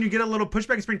all of a sudden you get a little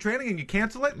pushback in spring training, and you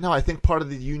cancel it. No, I think part of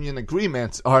the union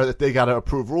agreements are that they got to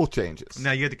approve rule changes.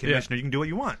 Now you're the commissioner. You can do what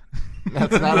you want.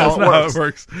 That's not how it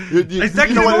works.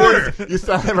 Executive order. You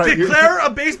sound right. Declare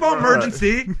a baseball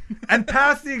emergency and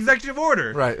pass the executive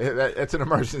order. Right. It's an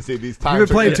emergency. These times. You've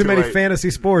been playing too many late.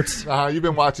 fantasy sports. You've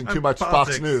been watching too much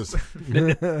politics. Fox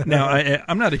News. Now,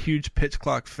 I'm not a huge pitch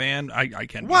clock fan. I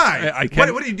can't. Why? I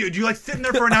can't. What do you do? Do you like sitting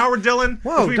there for an hour, Dylan?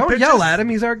 Whoa! Don't yell at him.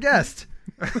 He's our guest.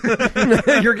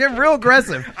 You're getting real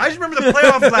aggressive. I just remember the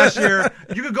playoffs last year.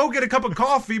 You could go get a cup of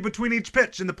coffee between each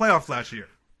pitch in the playoffs last year.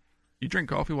 You drink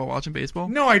coffee while watching baseball?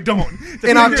 No, I don't.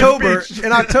 In October,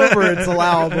 it's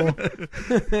allowable.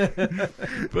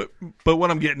 But what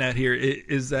I'm getting at here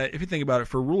is that if you think about it,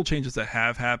 for rule changes that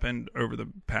have happened over the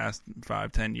past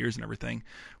 5-10 years and everything,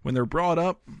 when they're brought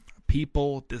up,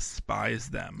 people despise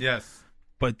them. Yes.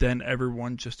 But then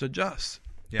everyone just adjusts.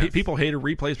 Yes. People hated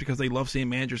replays because they love seeing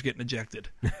managers getting ejected.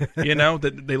 You know,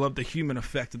 that they love the human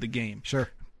effect of the game. Sure.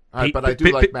 All right, but I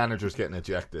do like managers getting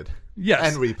ejected.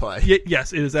 Yes. And replay.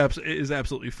 Yes, it is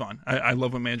absolutely fun. I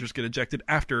love when managers get ejected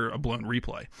after a blown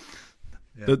replay.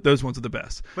 Yeah. Those ones are the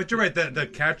best. But you're right. The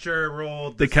catcher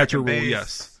rule. The catcher rule,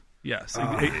 base. yes,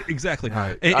 exactly.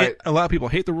 Right. A lot of people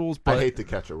hate the rules, but I hate the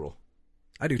catcher rule.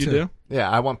 I do you too. do? Yeah,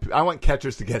 I want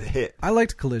catchers to get hit. I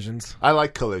liked collisions. I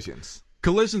like collisions.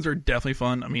 Collisions are definitely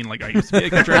fun. I mean, like I used to be a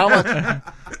catcher.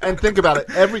 And think about it.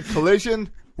 Every collision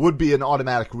would be an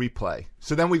automatic replay.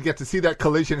 So then we get to see that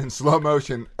collision in slow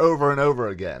motion over and over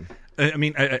again. I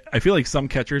mean, I feel like some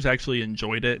catchers actually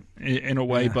enjoyed it in a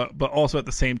way, but also at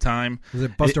the same time, was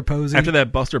it Buster Posey? After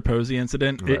that Buster Posey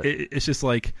incident, Right. it's just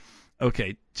like,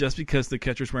 okay, just because the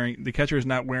catcher is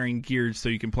not wearing gear so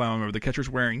you can plow him over. The catcher's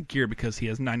wearing gear because he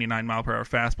has 99-mile-per-hour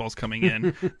fastballs coming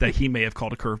in that he may have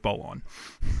called a curveball on.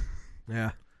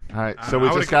 Yeah. All right, so we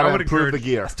just got to improve the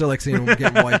gear. Still like seeing them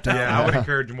getting wiped out. Yeah, I would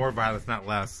encourage more violence, not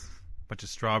less. Bunch of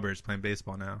strawberries playing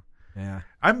baseball now. Yeah.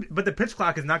 But the pitch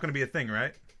clock is not going to be a thing,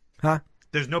 right? Huh?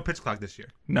 There's no pitch clock this year.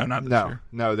 No, not this year.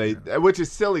 No, which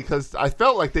is silly because I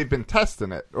felt like they've been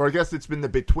testing it, or I guess it's been the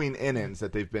between innings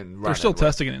that they've been running. They're still with.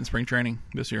 testing it in spring training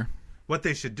this year. What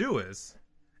they should do is,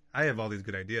 I have all these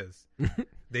good ideas.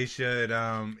 They should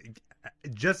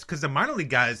just because the minor league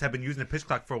guys have been using the pitch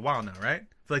clock for a while now, right?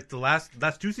 For like the last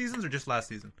 2 seasons or just last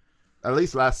season? At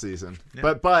least last season,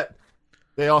 Yeah. but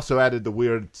they also added the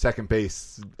weird second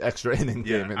base extra inning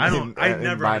game in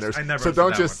minors. So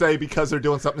don't just say because they're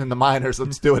doing something in the minors,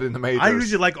 let's do it in the majors. I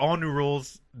usually like all new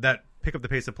rules that pick up the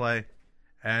pace of play,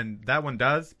 and that one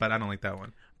does, but I don't like that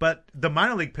one. But the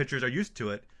minor league pitchers are used to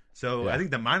it, so I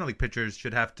think the minor league pitchers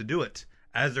should have to do it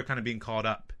as they're kind of being called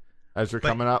up. As they're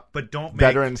coming up, but don't make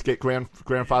veterans get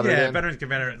grandfathered in. Yeah, veterans get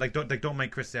veteran. Don't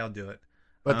make Chris Sale do it.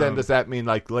 But then does that mean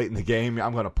like late in the game,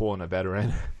 I'm going to pull in a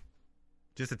veteran?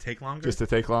 Just to take longer? Just to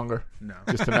take longer? No.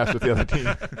 Just to mess with the other team?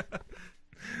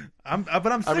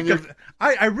 But I'm sick of...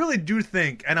 I really do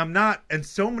think, and I'm not... And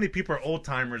so many people are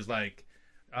old-timers like,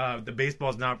 the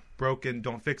baseball's not broken,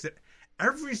 don't fix it.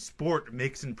 Every sport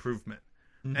makes improvement.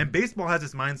 Mm-hmm. And baseball has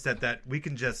this mindset that we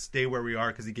can just stay where we are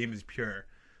because the game is pure.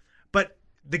 But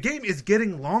the game is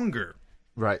getting longer.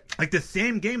 Right. Like the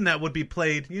same game that would be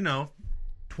played,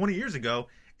 20 years ago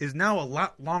is now a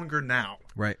lot longer now.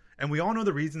 Right. And we all know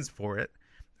the reasons for it.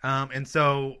 And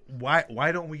so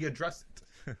why don't we address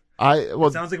it?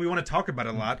 It sounds like we want to talk about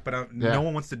it a lot, but no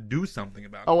one wants to do something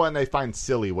about it. Oh, and they find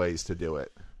silly ways to do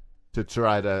it, to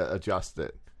try to adjust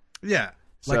it. Yeah.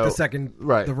 Like So, the second,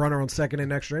 right. the runner on second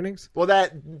in extra innings? Well,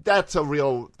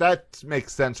 that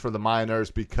makes sense for the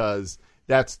minors because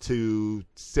that's to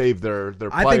save their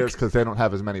players because they don't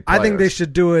have as many players. I think they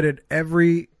should do it at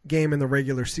every game in the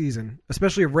regular season,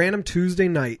 especially a random Tuesday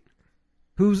night.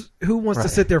 Who wants to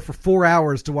sit there for 4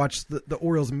 hours to watch the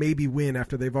Orioles maybe win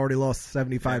after they've already lost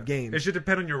 75 games? It should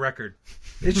depend on your record.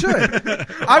 It should.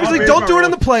 Obviously, don't do it in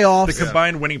the playoffs. The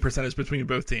combined winning percentage between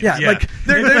both teams. Yeah, like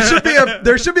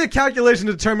there should be a calculation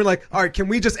to determine like, all right, can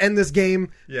we just end this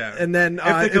game? Yeah, and then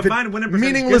if the combined winning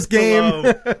percentage meaningless gets game,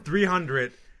 below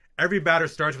 300. Every batter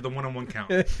starts with a 1-on-1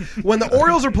 count. When the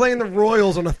Orioles are playing the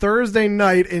Royals on a Thursday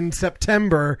night in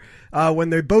September, when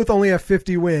they both only have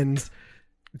 50 wins,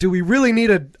 do we really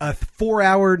need a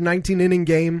 4-hour, 19-inning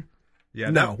game? Yeah,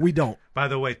 no, we don't. By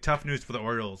the way, tough news for the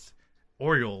Orioles.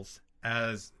 Orioles,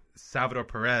 as Salvador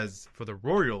Perez for the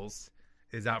Royals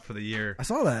is out for the year. I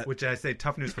saw that. Which I say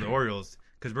tough news for the Orioles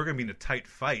because we're going to be in a tight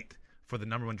fight for the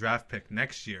 #1 draft pick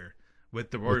next year with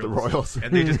the Royals.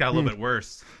 And they just got a little bit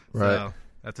worse. Right. So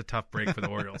that's a tough break for the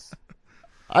Orioles.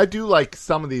 I do like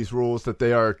some of these rules that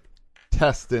they are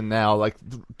testing now. Like,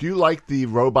 do you like the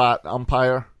robot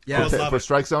umpire for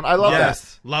strike zone? I love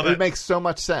that. Love it. It makes so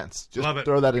much sense. Just love it.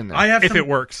 throw that in there. If it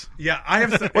works. Yeah, I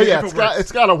have some. Well, yeah,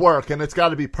 it's got to work, and it's got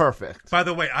to be perfect. By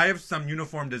the way, I have some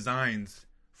uniform designs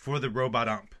for the robot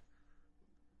ump.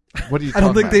 What are you I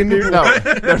don't think they knew. No.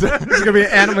 There's going to be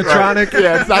an animatronic. Right.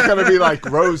 Yeah, it's not going to be like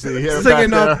Rosie here singing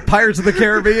back Pirates of the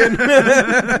Caribbean.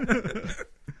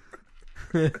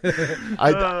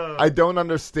 I don't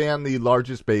understand the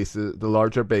larger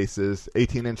bases,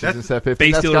 18 inches instead of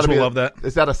 15. Base dealers will love that.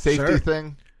 Is that a safety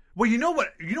thing? Well, you know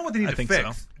what they need to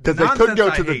fix? Because they could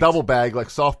go to the double bag like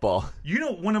softball. You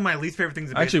know, one of my least favorite things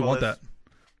in baseball I actually want that.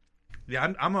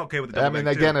 Yeah, I'm okay with the double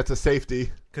bag again, too. it's a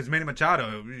safety. Because Manny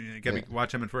Machado, you got to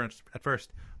watch him at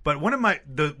first. But one of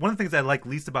the things I like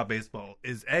least about baseball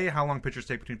is A, how long pitchers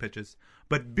take between pitches,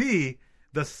 but B,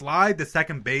 the slide to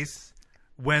second base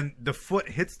when the foot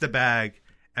hits the bag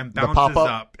and bounces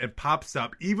up and pops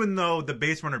up, even though the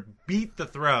base runner beat the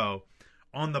throw,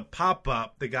 on the pop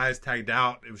up, the guy's tagged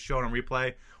out. It was shown on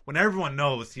replay. When everyone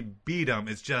knows he beat him,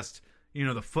 it's just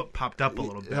the foot popped up a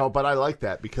little bit. No, but I like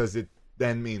that because it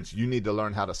then means you need to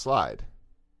learn how to slide.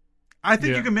 I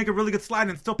think you can make a really good slide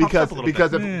and still pop up a little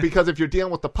bit. Because if you're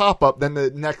dealing with the pop up, then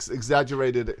the next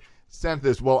exaggerated sense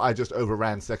is, well, I just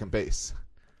overran second base.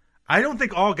 I don't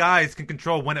think all guys can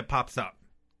control when it pops up.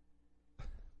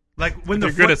 Like when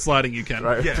you're good at sliding, you can.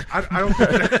 Right. Yeah, I don't think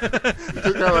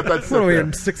that. What are we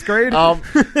in 6th grade?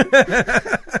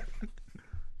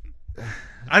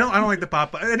 I don't like the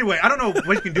pop up. Anyway, I don't know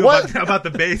what you can do about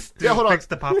the base to fix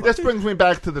the pop up. This brings me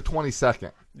back to the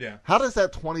 20-second. Yeah. How does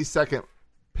that 20-second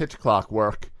pitch clock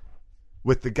work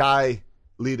with the guy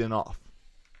leading off?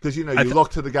 Because you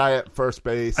look to the guy at first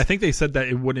base. I think they said that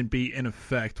it wouldn't be in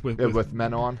effect with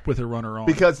men on, with a runner on.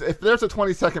 Because if there's a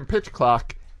 20-second pitch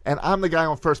clock and I'm the guy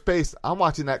on first base, I'm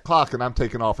watching that clock and I'm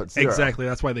taking off at 0. Exactly.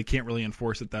 That's why they can't really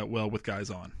enforce it that well with guys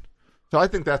on. So I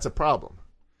think that's a problem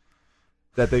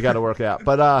that they got to work out.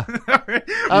 But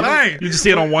you just see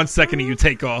it on 1 second and you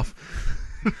take off.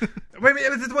 Wait,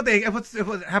 this is what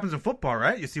happens in football,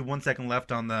 right? You see 1 second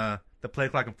left on the play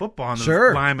clock in football, and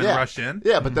the linemen rush in.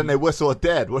 Yeah, but then they whistle it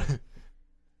dead.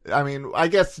 I mean, I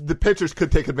guess the pitchers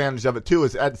could take advantage of it too.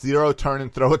 Is at 0, turn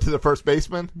and throw it to the first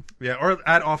baseman. Yeah, or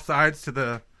add offsides to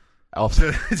the.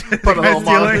 Put a little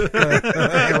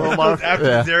mark.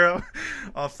 After 0,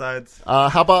 offsides.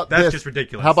 How about that's this? Just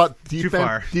ridiculous. How about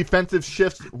defensive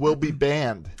shifts will be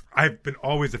banned? I've been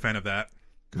always a fan of that.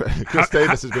 Chris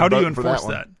Davis has been how do you voting for enforce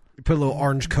that? that? You put little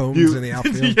orange cones in the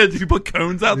outfield. Yeah, do you put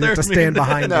cones out you there? Have to stand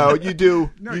behind. No, you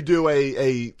do. You do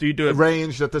a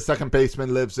range that the second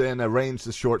baseman lives in, a range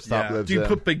the shortstop lives in. Do you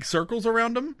put big circles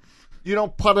around them? You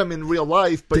don't put them in real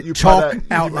life, but you chalk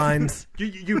put outlines.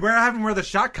 You have them wear the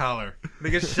shot collar. They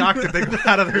get shocked if they go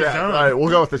out of their zone. All right, we'll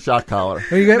go with the shot collar.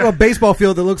 You get a baseball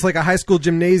field that looks like a high school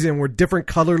gymnasium with different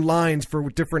colored lines for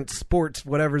different sports,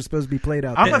 whatever is supposed to be played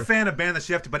out there. I'm a fan of ban the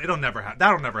shift, but that'll never happen.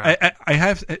 I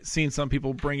have seen some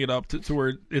people bring it up to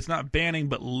where it's not banning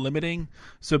but limiting.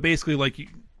 So basically,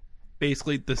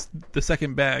 the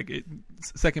second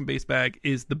base bag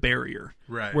is the barrier,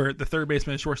 right? Where the third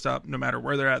baseman and shortstop, no matter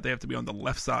where they're at, they have to be on the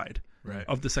left side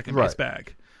of the second base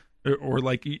bag, or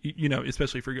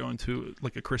especially if you're going to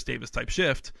like a Chris Davis type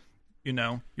shift,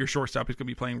 your shortstop is going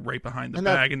to be playing right behind the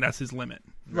bag, and that's his limit.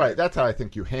 Right. That's how I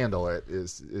think you handle it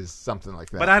is something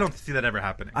like that. But I don't see that ever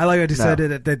happening. I like what you said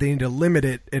that they need to limit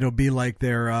it. It'll be like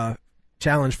their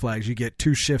challenge flags. You get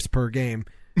 2 shifts per game.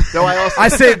 No, I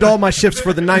saved all my shifts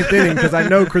for the 9th inning because I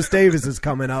know Chris Davis is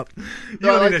coming up. You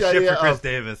don't need a shift for Chris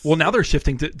Davis. Well, now they're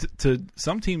shifting to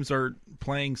some teams are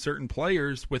playing certain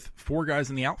players with 4 guys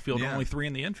in the outfield and only 3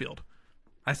 in the infield.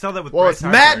 I saw that with. Well, it's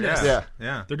madness.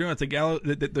 Yeah. They're doing it to Gallo.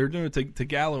 They're doing it to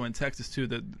Gallo in Texas too.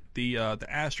 The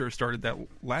Astros started that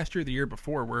last year, the year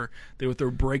before, where they would throw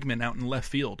Bregman out in left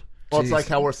field. Well, it's like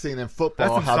how we're seeing in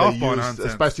football, how they use,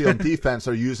 especially on defense,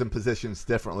 are using positions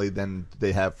differently than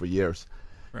they have for years.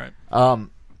 Right. All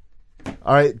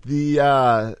right.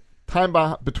 The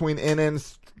time between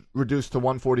innings reduced to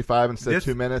 145 instead of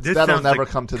 2 minutes. That'll never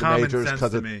come to the majors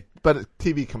but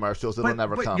TV commercials, it'll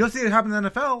never come. You'll see it happen in the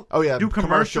NFL. Oh yeah, do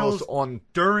commercials on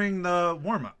during the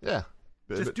warm up. Yeah,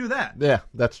 just do that. Yeah,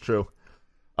 that's true.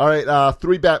 All right,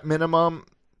 3-bat minimum.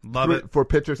 Love it for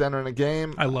pitchers entering a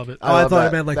game. I love it. I thought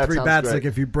it meant like 3 bats. Great. Like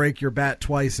if you break your bat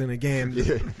twice in a game,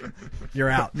 you're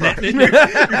out. You're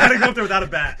gonna go up there without a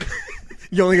bat.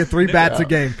 You only get 3 bats a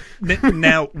game.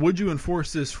 Now, would you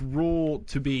enforce this rule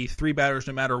to be 3 batters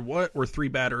no matter what, or 3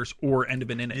 batters or end of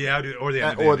an inning? Yeah, or the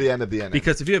end of the inning.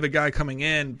 Because if you have a guy coming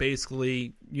in,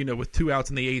 basically, with 2 outs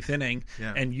in the 8th inning,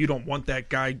 and you don't want that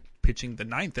guy pitching the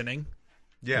 9th inning,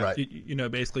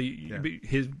 basically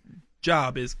his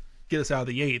job is get us out of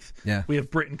the 8th. Yeah. We have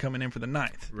Britton coming in for the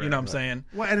 9th. Right, you know what I'm saying?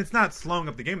 Well, and it's not slowing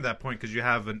up the game at that point because you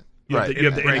have an. Right.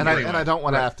 You have the and I don't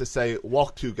want to have to say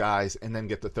walk 2 guys and then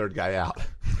get the 3rd guy out.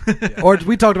 Or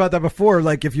we talked about that before.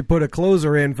 Like if you put a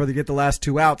closer in for to get the last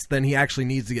 2 outs, then he actually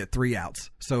needs to get 3 outs.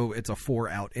 So it's a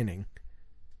 4-out inning.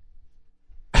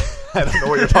 I don't know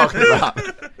what you're talking about.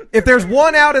 If there's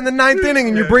 1 out in the 9th inning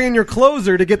and you're bringing your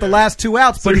closer to get the last 2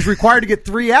 outs, but he's required to get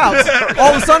 3 outs,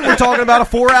 all of a sudden we're talking about a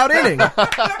 4-out inning.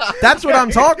 That's what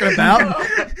I'm talking about.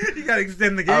 You got to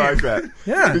extend the game. I like that.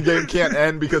 Yeah. The game can't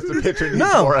end because the pitcher needs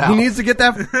 4 outs. He needs to get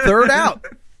that 3rd out.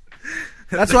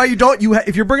 That's why you don't.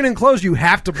 If you're bringing in close, you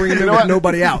have to bring him in with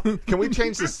nobody out. Can we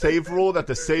change the save rule that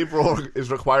the save rule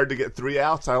is required to get 3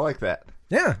 outs? I like that.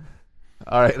 Yeah.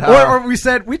 All right. Or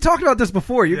we talked about this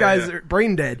before. You guys are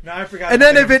brain dead. No, I forgot. And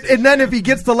then if he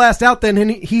gets the last out, then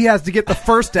he has to get the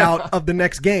 1st out of the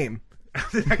next game.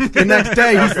 The next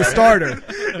day, he's the starter.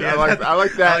 I like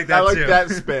that. I like that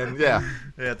spin. Yeah.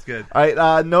 Yeah, it's good. All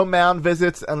right. No mound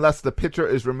visits unless the pitcher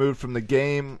is removed from the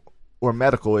game or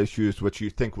medical issues, which you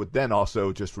think would then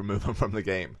also just remove him from the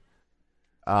game.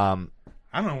 I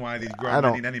don't know why these grown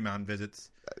men need any mound visits.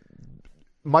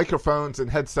 Microphones and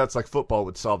headsets like football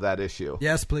would solve that issue.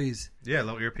 Yes, please. Yeah,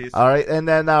 little earpiece. All right, and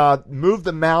then move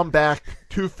the mound back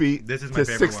 2 feet This is my to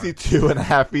favorite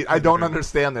 62.5 feet. I don't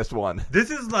understand this one. This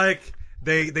is like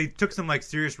they took some like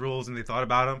serious rules and they thought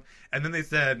about them, and then they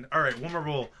said, all right, one more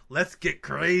rule. Let's get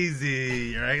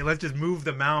crazy, right? Let's just move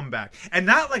the mound back. And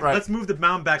not like let's move the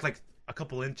mound back like a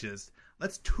couple inches.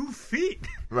 That's 2 feet.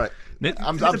 Right.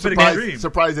 I'm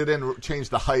surprised they didn't change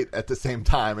the height at the same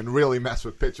time and really mess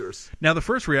with pitchers. Now, the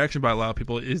first reaction by a lot of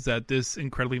people is that this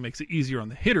incredibly makes it easier on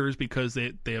the hitters because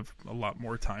they have a lot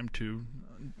more time to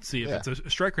see if it's a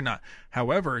strike or not.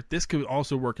 However, this could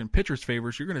also work in pitchers'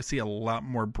 favors. You're going to see a lot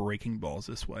more breaking balls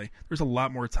this way. There's a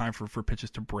lot more time for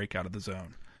pitches to break out of the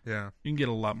zone. Yeah. You can get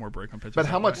a lot more break on pitches. But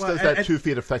how much does that 2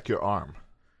 feet affect your arm?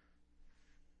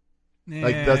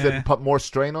 Like, does it put more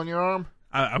strain on your arm?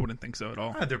 I wouldn't think so at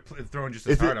all. They're throwing just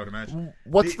as hard, I would imagine.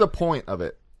 What's the point of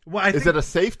it? Well, is it a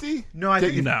safety? No, I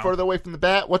think you further away from the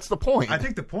bat. What's the point? I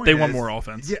think the point they is, want more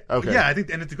offense. Yeah, okay. Yeah, I think,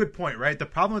 and it's a good point, right? The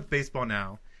problem with baseball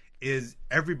now is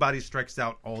everybody strikes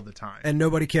out all the time, and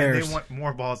nobody cares. And they want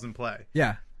more balls in play.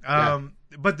 Yeah.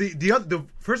 But the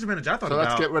first advantage I thought about. So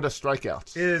let's get rid of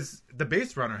strikeouts. Is the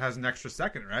base runner has an extra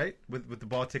second, right? With the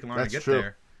ball taking longer to get true.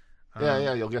 there.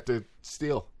 Yeah, you'll get to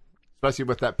steal, especially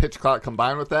with that pitch clock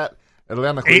combined with that. And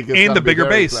the bigger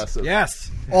base. Aggressive. Yes,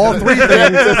 all three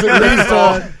things.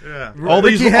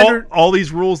 All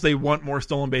these rules, they want more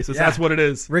stolen bases. Yeah. That's what it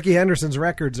is. Ricky Henderson's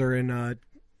records are in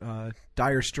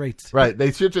dire straits. Right.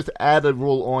 They should just add a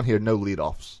rule on here: no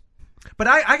leadoffs. But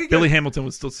I could get Billy Hamilton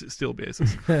would still steal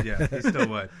bases. Yeah, he still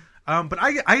would. But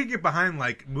I could get behind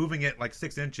like moving it like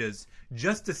 6 inches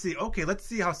just to see. Okay, let's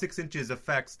see how 6 inches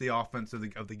affects the offense of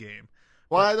the game.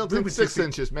 Well, I don't think 6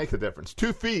 inches make a difference.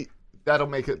 2 feet. That'll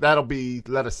make it. That'll be.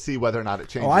 Let us see whether or not it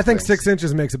changes. Oh, I think things. 6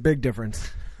 inches makes a big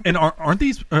difference. And aren't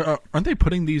they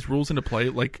putting these rules into play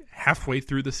like halfway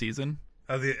through the season?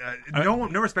 No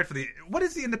respect for the. What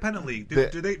is the independent league?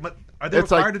 Are they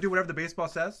required to do whatever the baseball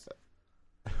says?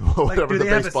 Whatever the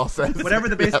baseball says. Whatever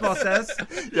the baseball says.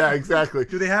 Yeah, exactly.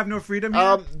 Do they have no freedom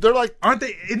here? They're like, aren't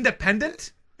they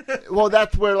independent? Well,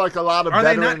 that's where like a lot of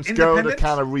veterans go to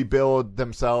kind of rebuild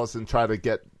themselves and try to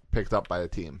get picked up by a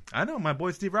team. I know my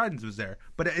boy Steve Rydens was there,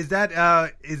 but is that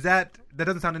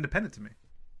doesn't sound independent to me?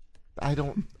 I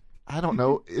don't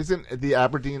know. Isn't the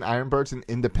Aberdeen Ironbirds an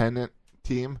independent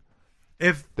team?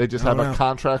 If they just have a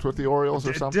contract with the Orioles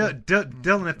or something?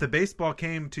 Dylan, if the baseball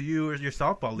came to you or your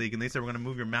softball league and they said we're going to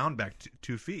move your mound back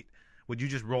 2 feet, would you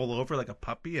just roll over like a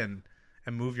puppy and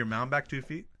move your mound back 2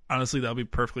 feet? Honestly, that would be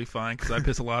perfectly fine because I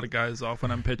piss a lot of guys off when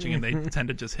I'm pitching and they tend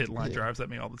to just hit line drives at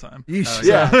me all the time.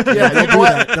 Yeah.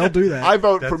 They'll do that. I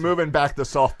vote for moving back the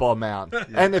softball mound. Yeah.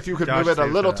 And if you could move it a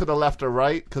little to the left or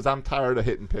right, because I'm tired of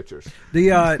hitting pitchers.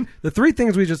 The 3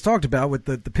 things we just talked about with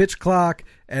the pitch clock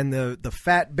and the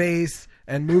fat base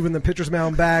and moving the pitcher's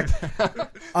mound back,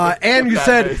 and you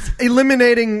said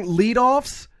eliminating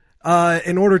leadoffs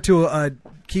in order to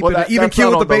keep an even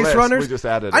keel with the base runners. We just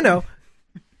added I know.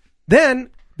 Then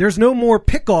there's no more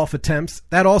pickoff attempts.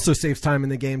 That also saves time in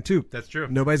the game, too. That's true.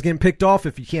 Nobody's getting picked off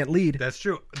if you can't lead. That's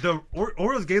true. The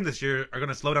Orioles game this year are going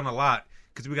to slow down a lot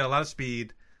because we got a lot of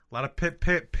speed, a lot of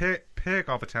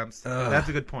pick-off attempts. That's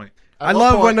a good point. I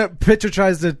love when a pitcher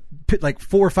tries to pit like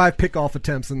 4 or 5 pickoff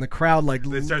attempts and the crowd like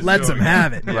lets him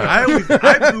have it. Right.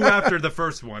 I blew after the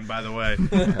first one, by the way. I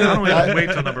don't even wait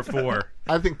till number 4.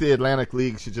 I think the Atlantic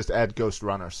League should just add ghost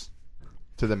runners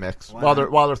to the mix while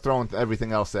they're throwing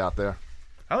everything else out there.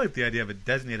 I like the idea of a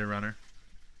designated runner.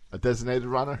 A designated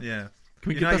runner? Yeah.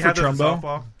 Can we get that for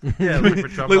Trumbo? Yeah, for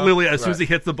Trumbo. Literally, as soon as he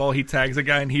hits the ball, he tags a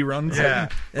guy and he runs. Yeah.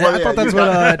 I thought that's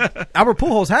what Albert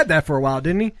Pujols had that for a while,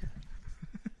 didn't he?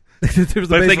 If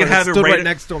they could have it right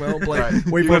next to him at home plate.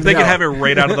 If they could have it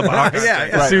right out of the box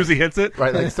as soon as he hits it.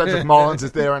 Right, like Cedric Mullins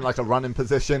is there in like a running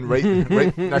position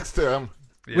right next to him.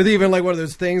 Yeah. With even like one of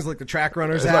those things like the track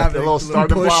runners have. Like the little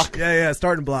starting block. Yeah,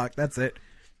 starting block. That's it.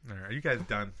 All right, are you guys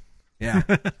done? Yeah.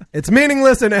 It's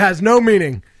meaningless and it has no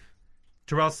meaning.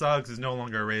 Terrell Suggs is no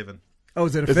longer a Raven. Oh,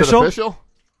 is it official? Is it official?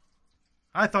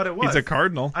 I thought it was. He's a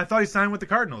Cardinal. I thought he signed with the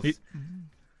Cardinals.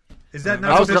 Is that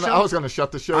not official? I was going to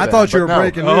shut the show down. I thought you were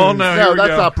breaking news. Oh, no, that's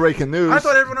not breaking news. I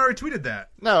thought everyone already tweeted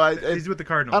that. No, he's with the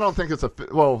Cardinals. I don't think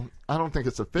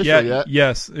it's official yet.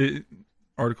 Yes.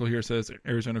 Article here says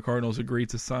Arizona Cardinals agreed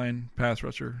to sign pass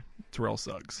rusher Terrell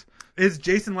Suggs. Is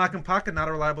Jason Lackenpaka not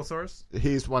a reliable source?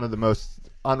 He's one of the most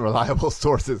unreliable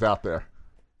sources out there,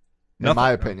 in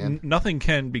my opinion. Nothing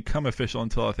can become official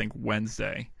until I think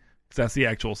Wednesday, because that's the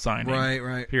actual signing.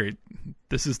 Right. Period.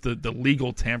 This is the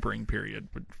legal tampering period,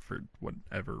 but for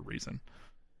whatever reason.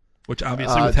 Which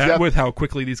obviously, with how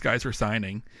quickly these guys are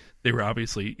signing, they were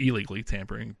obviously illegally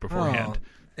tampering beforehand.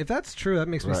 If that's true, that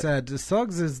makes me sad.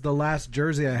 Suggs is the last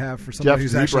jersey I have for Jeff somebody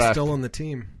who's actually Zebrak still on the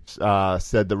team.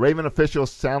 Said the Raven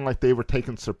officials sound like they were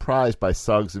taken surprised by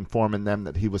Suggs informing them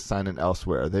that he was signing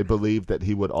elsewhere. They believed that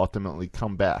he would ultimately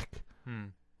come back.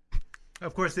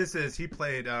 Of course, he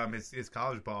played his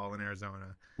college ball in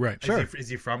Arizona. Right. Sure. Is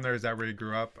he from there? Is that where he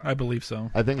grew up? I believe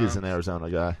so. I think he's an Arizona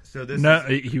guy. So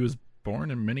he was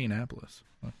born in Minneapolis.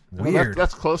 Weird.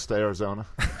 That's close to Arizona.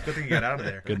 Good thing he got out of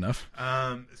there. Good enough.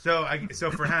 So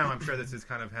for him, I'm sure this is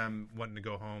kind of him wanting to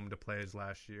go home to play his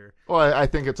last year. Well, I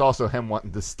think it's also him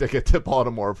wanting to stick it to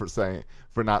Baltimore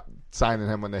for not signing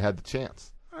him when they had the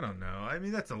chance. I don't know. I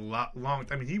mean, that's a long.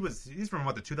 I mean, he's from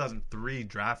the 2003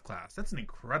 draft class. That's an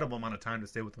incredible amount of time to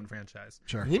stay with one franchise.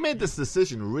 Sure. He made this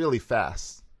decision really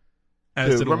fast.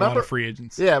 As did a lot of free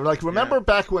agents. Yeah, remember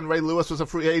back when Ray Lewis was a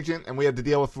free agent and we had to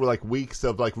deal with weeks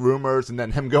of rumors and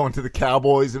then him going to the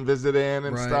Cowboys and visiting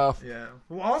and stuff. Yeah.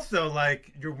 Well, also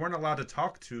you weren't allowed to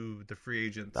talk to the free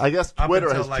agents. I guess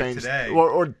Twitter has changed, today.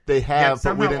 or they have,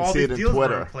 but we didn't see it in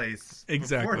Twitter. Were in place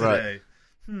exactly. Today.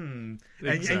 And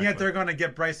yet they're going to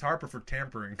get Bryce Harper for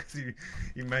tampering because he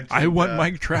mentioned. I want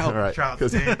Mike Trout. Right.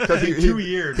 Because 2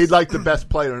 years. He'd like the best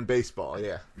player in baseball.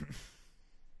 Yeah.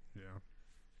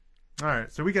 All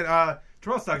right, so we get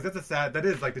Terrell Suggs. That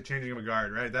is like the changing of a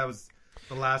guard, right? That was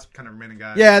the last kind of remaining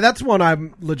guy. Yeah, that's one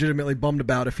I'm legitimately bummed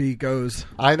about if he goes.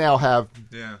 I now have,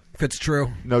 if it's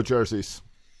true, no jerseys.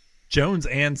 Jones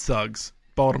and Suggs,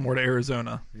 Baltimore to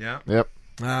Arizona. Yeah. Yep.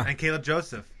 And Caleb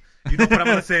Joseph. You don't put him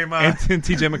on the same. And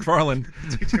T.J. McFarland.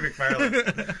 T.J.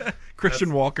 McFarland.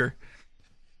 Christian Walker.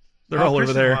 They're all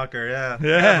over there. Walker, yeah.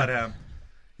 Yeah. How about him?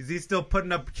 Is he still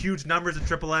putting up huge numbers in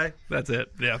AAA? That's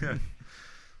it. Yeah.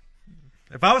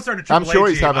 If I was starting a AAA I'm sure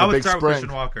he's team, having I a would big start spring. with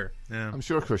Christian Walker. Yeah. I'm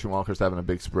sure Christian Walker's having a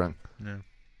big spring. Yeah.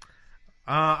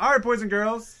 All right, boys and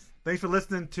girls. Thanks for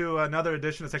listening to another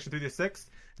edition of Section 3-6.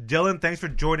 Dylan, thanks for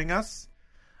joining us.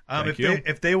 Thank you.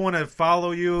 If they want to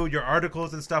follow you, your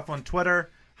articles and stuff on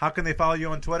Twitter, how can they follow you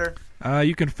on Twitter?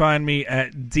 You can find me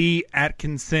at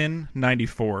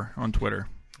DAtkinson94 on Twitter.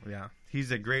 Yeah,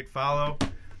 he's a great follow.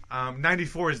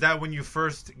 94, is that when you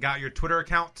first got your Twitter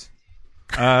account?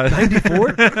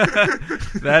 94?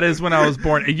 That is when I was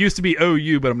born. It used to be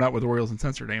OU, but I'm not with Orioles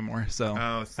Uncensored anymore, so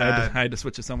sad. I had to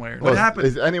switch it somewhere. What happened?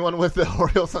 Is anyone with the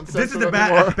Orioles Uncensored This is the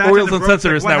anymore? Orioles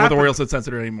Uncensored is not with Orioles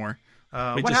Uncensored anymore.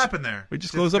 What happened there? We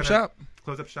just closed up shop.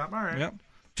 Close up shop? All right. Yep.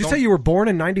 Did you say you were born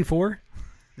in 94?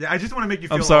 Yeah, I just want to make you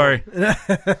feel I'm sorry. Wow.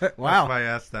 That's why I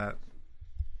asked that.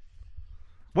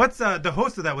 What's the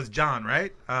host of that was John,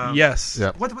 right? Yes.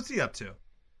 Yep. What's he up to?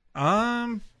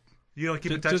 You don't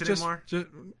keep in touch anymore? Just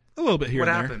a little bit here What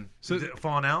and happened? there. Did it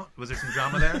falling out? Was there some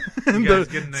drama there? You guys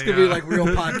getting It's going to be like real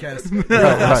podcasts. Real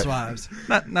Right. Housewives.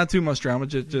 Not too much drama.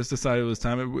 Just decided it was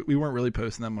time. We weren't really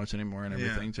posting that much anymore and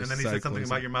everything. Yeah. Just And then he decided said something to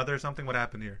about close your mother or something. What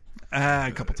happened here? it.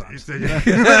 A couple You times. said,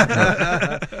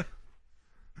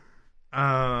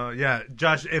 yeah,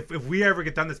 Josh. If we ever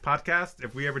get done this podcast,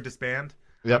 if we ever disband,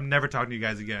 I'm never talking to you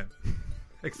guys again,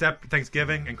 except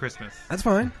Thanksgiving and Christmas. That's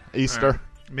fine. Easter. All right.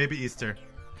 Maybe Easter.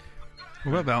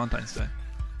 What about Valentine's Day?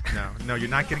 No, you're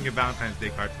not getting a Valentine's Day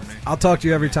card from me. I'll talk to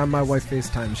you every time my wife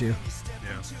FaceTimes you.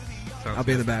 Yeah, I'll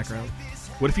be in the background.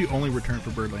 What if you only return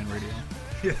for Birdland Radio?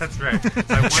 Yeah, that's right.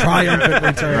 Triumphant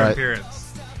return. Right.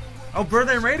 Appearance. Oh,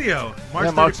 Birdland Radio,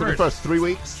 March 31st. 3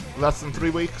 weeks. Less than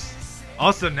 3 weeks.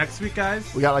 Also, next week,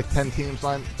 guys. We got like 10 teams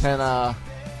 10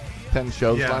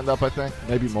 shows lined up, I think.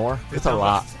 Maybe more. It's a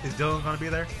lot. Is Dylan going to be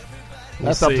there?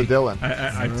 That's up to Dylan.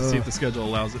 I have to see if the schedule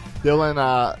allows it.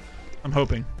 Dylan, I'm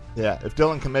hoping. Yeah, if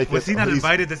Dylan can make it. Was he not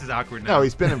invited? This is awkward now. No,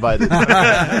 he's been invited.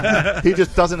 He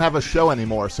just doesn't have a show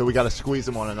anymore, so we got to squeeze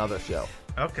him on another show.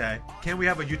 Okay. Can't we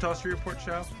have a Utah Street Report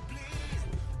show?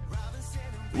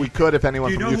 We could if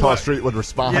anyone from Utah Street would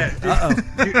respond. Yeah.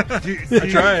 You want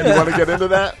to get into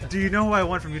that? Do you know who I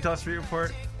want from Utah Street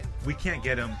Report? We can't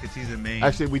get him because he's in Maine.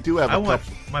 Actually, we do have I a want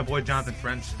couple. my boy Jonathan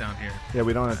French down here. Yeah,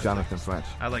 we don't have Jonathan French.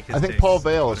 I like his I think takes. Paul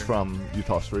Vale is from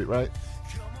Utah Street, right?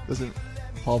 Isn't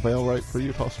Paul Vale right for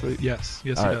Utah Street? Yes,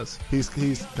 he All right. does.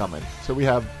 He's coming. So we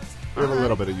have a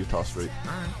little bit of Utah Street.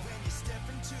 All right.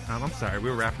 I'm sorry.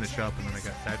 We were wrapping the show up and then I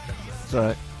got sidetracked. It's all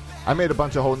right. I made a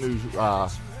bunch of whole new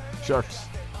shirts.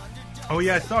 Oh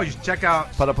yeah, I saw. You should check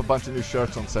out. Put up a bunch of new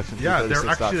shirts on section. Yeah,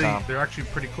 they're actually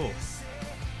pretty cool.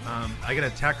 I get a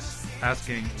text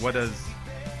asking what does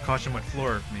caution wet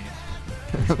floor mean.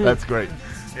 That's great.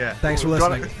 Yeah. Thanks for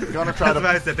listening. Gonna try That's what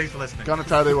I to said. Thanks for listening. gonna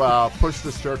try to push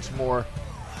the shirts more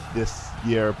this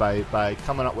year by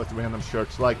coming up with random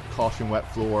shirts like Caution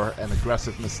Wet Floor and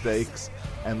Aggressive Mistakes,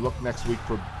 and look next week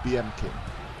for BM King.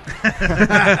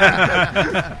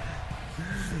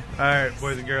 All right,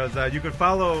 boys and girls. You can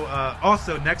follow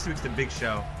also next week's the big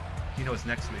show. You know it's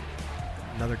next week.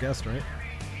 Another guest, right?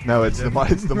 No, it's the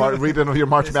reading of your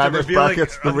March It's Madness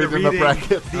brackets. The reading of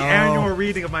brackets. The annual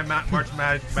reading of my March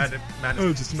Madness.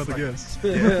 Oh, just another guest.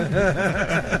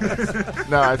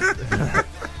 No, it's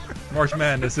March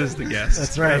Madness is the guest.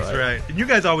 That's right. That's right. And you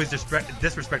guys always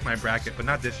disrespect my bracket, but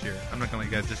not this year. I'm not going to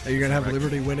let you guys disrespect. Are you going to have my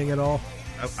bracket. Liberty winning it all?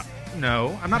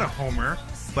 No, I'm not a homer,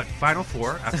 but Final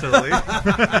Four, absolutely.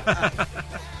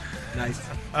 Nice.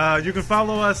 You can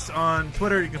follow us on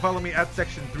Twitter. You can follow me at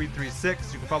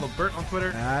Section336. You can follow Bert on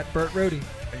Twitter. At Bert Rohde. And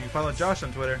you can follow Josh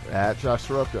on Twitter. at Josh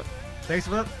Soroka. Thanks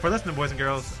for listening, boys and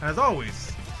girls. And as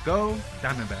always, go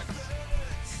Diamondbacks.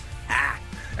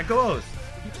 And go O's.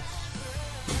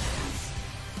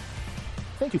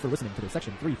 Thank you for listening to the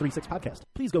Section 336 podcast.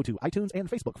 Please go to iTunes and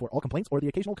Facebook for all complaints or the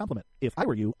occasional compliment. If I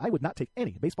were you, I would not take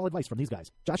any baseball advice from these guys.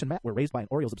 Josh and Matt were raised by an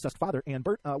Orioles-obsessed father, and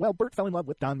Bert fell in love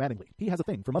with Don Mattingly. He has a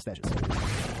thing for mustaches.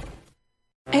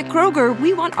 At Kroger,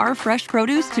 we want our fresh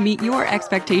produce to meet your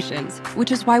expectations,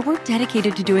 which is why we're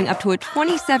dedicated to doing up to a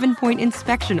 27-point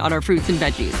inspection on our fruits and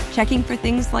veggies, checking for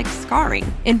things like scarring.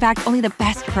 In fact, only the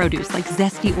best produce like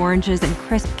zesty oranges and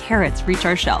crisp carrots reach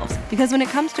our shelves. Because when it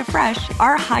comes to fresh,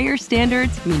 our higher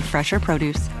standards mean fresher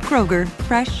produce. Kroger,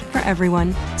 fresh for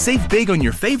everyone. Save big on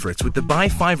your favorites with the Buy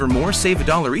 5 or More, Save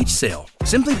 $1 each sale.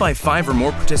 Simply buy 5 or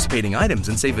more participating items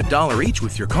and save $1 each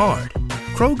with your card.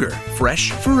 Kroger,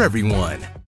 fresh for everyone.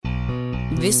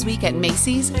 This week at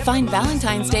Macy's, find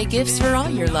Valentine's Day gifts for all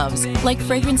your loves, like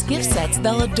fragrance gift sets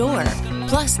they'll adore.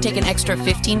 Plus, take an extra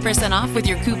 15% off with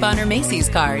your coupon or Macy's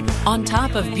card, on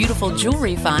top of beautiful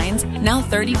jewelry finds, now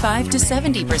 35 to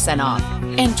 70% off,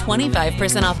 and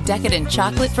 25% off decadent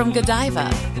chocolate from Godiva.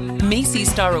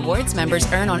 Macy's Star Rewards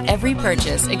members earn on every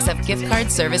purchase except gift card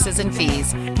services and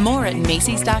fees. More at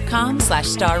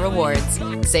Macys.com/Star Rewards.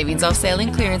 Savings off sale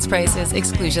and clearance prices.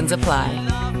 Exclusions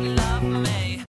apply.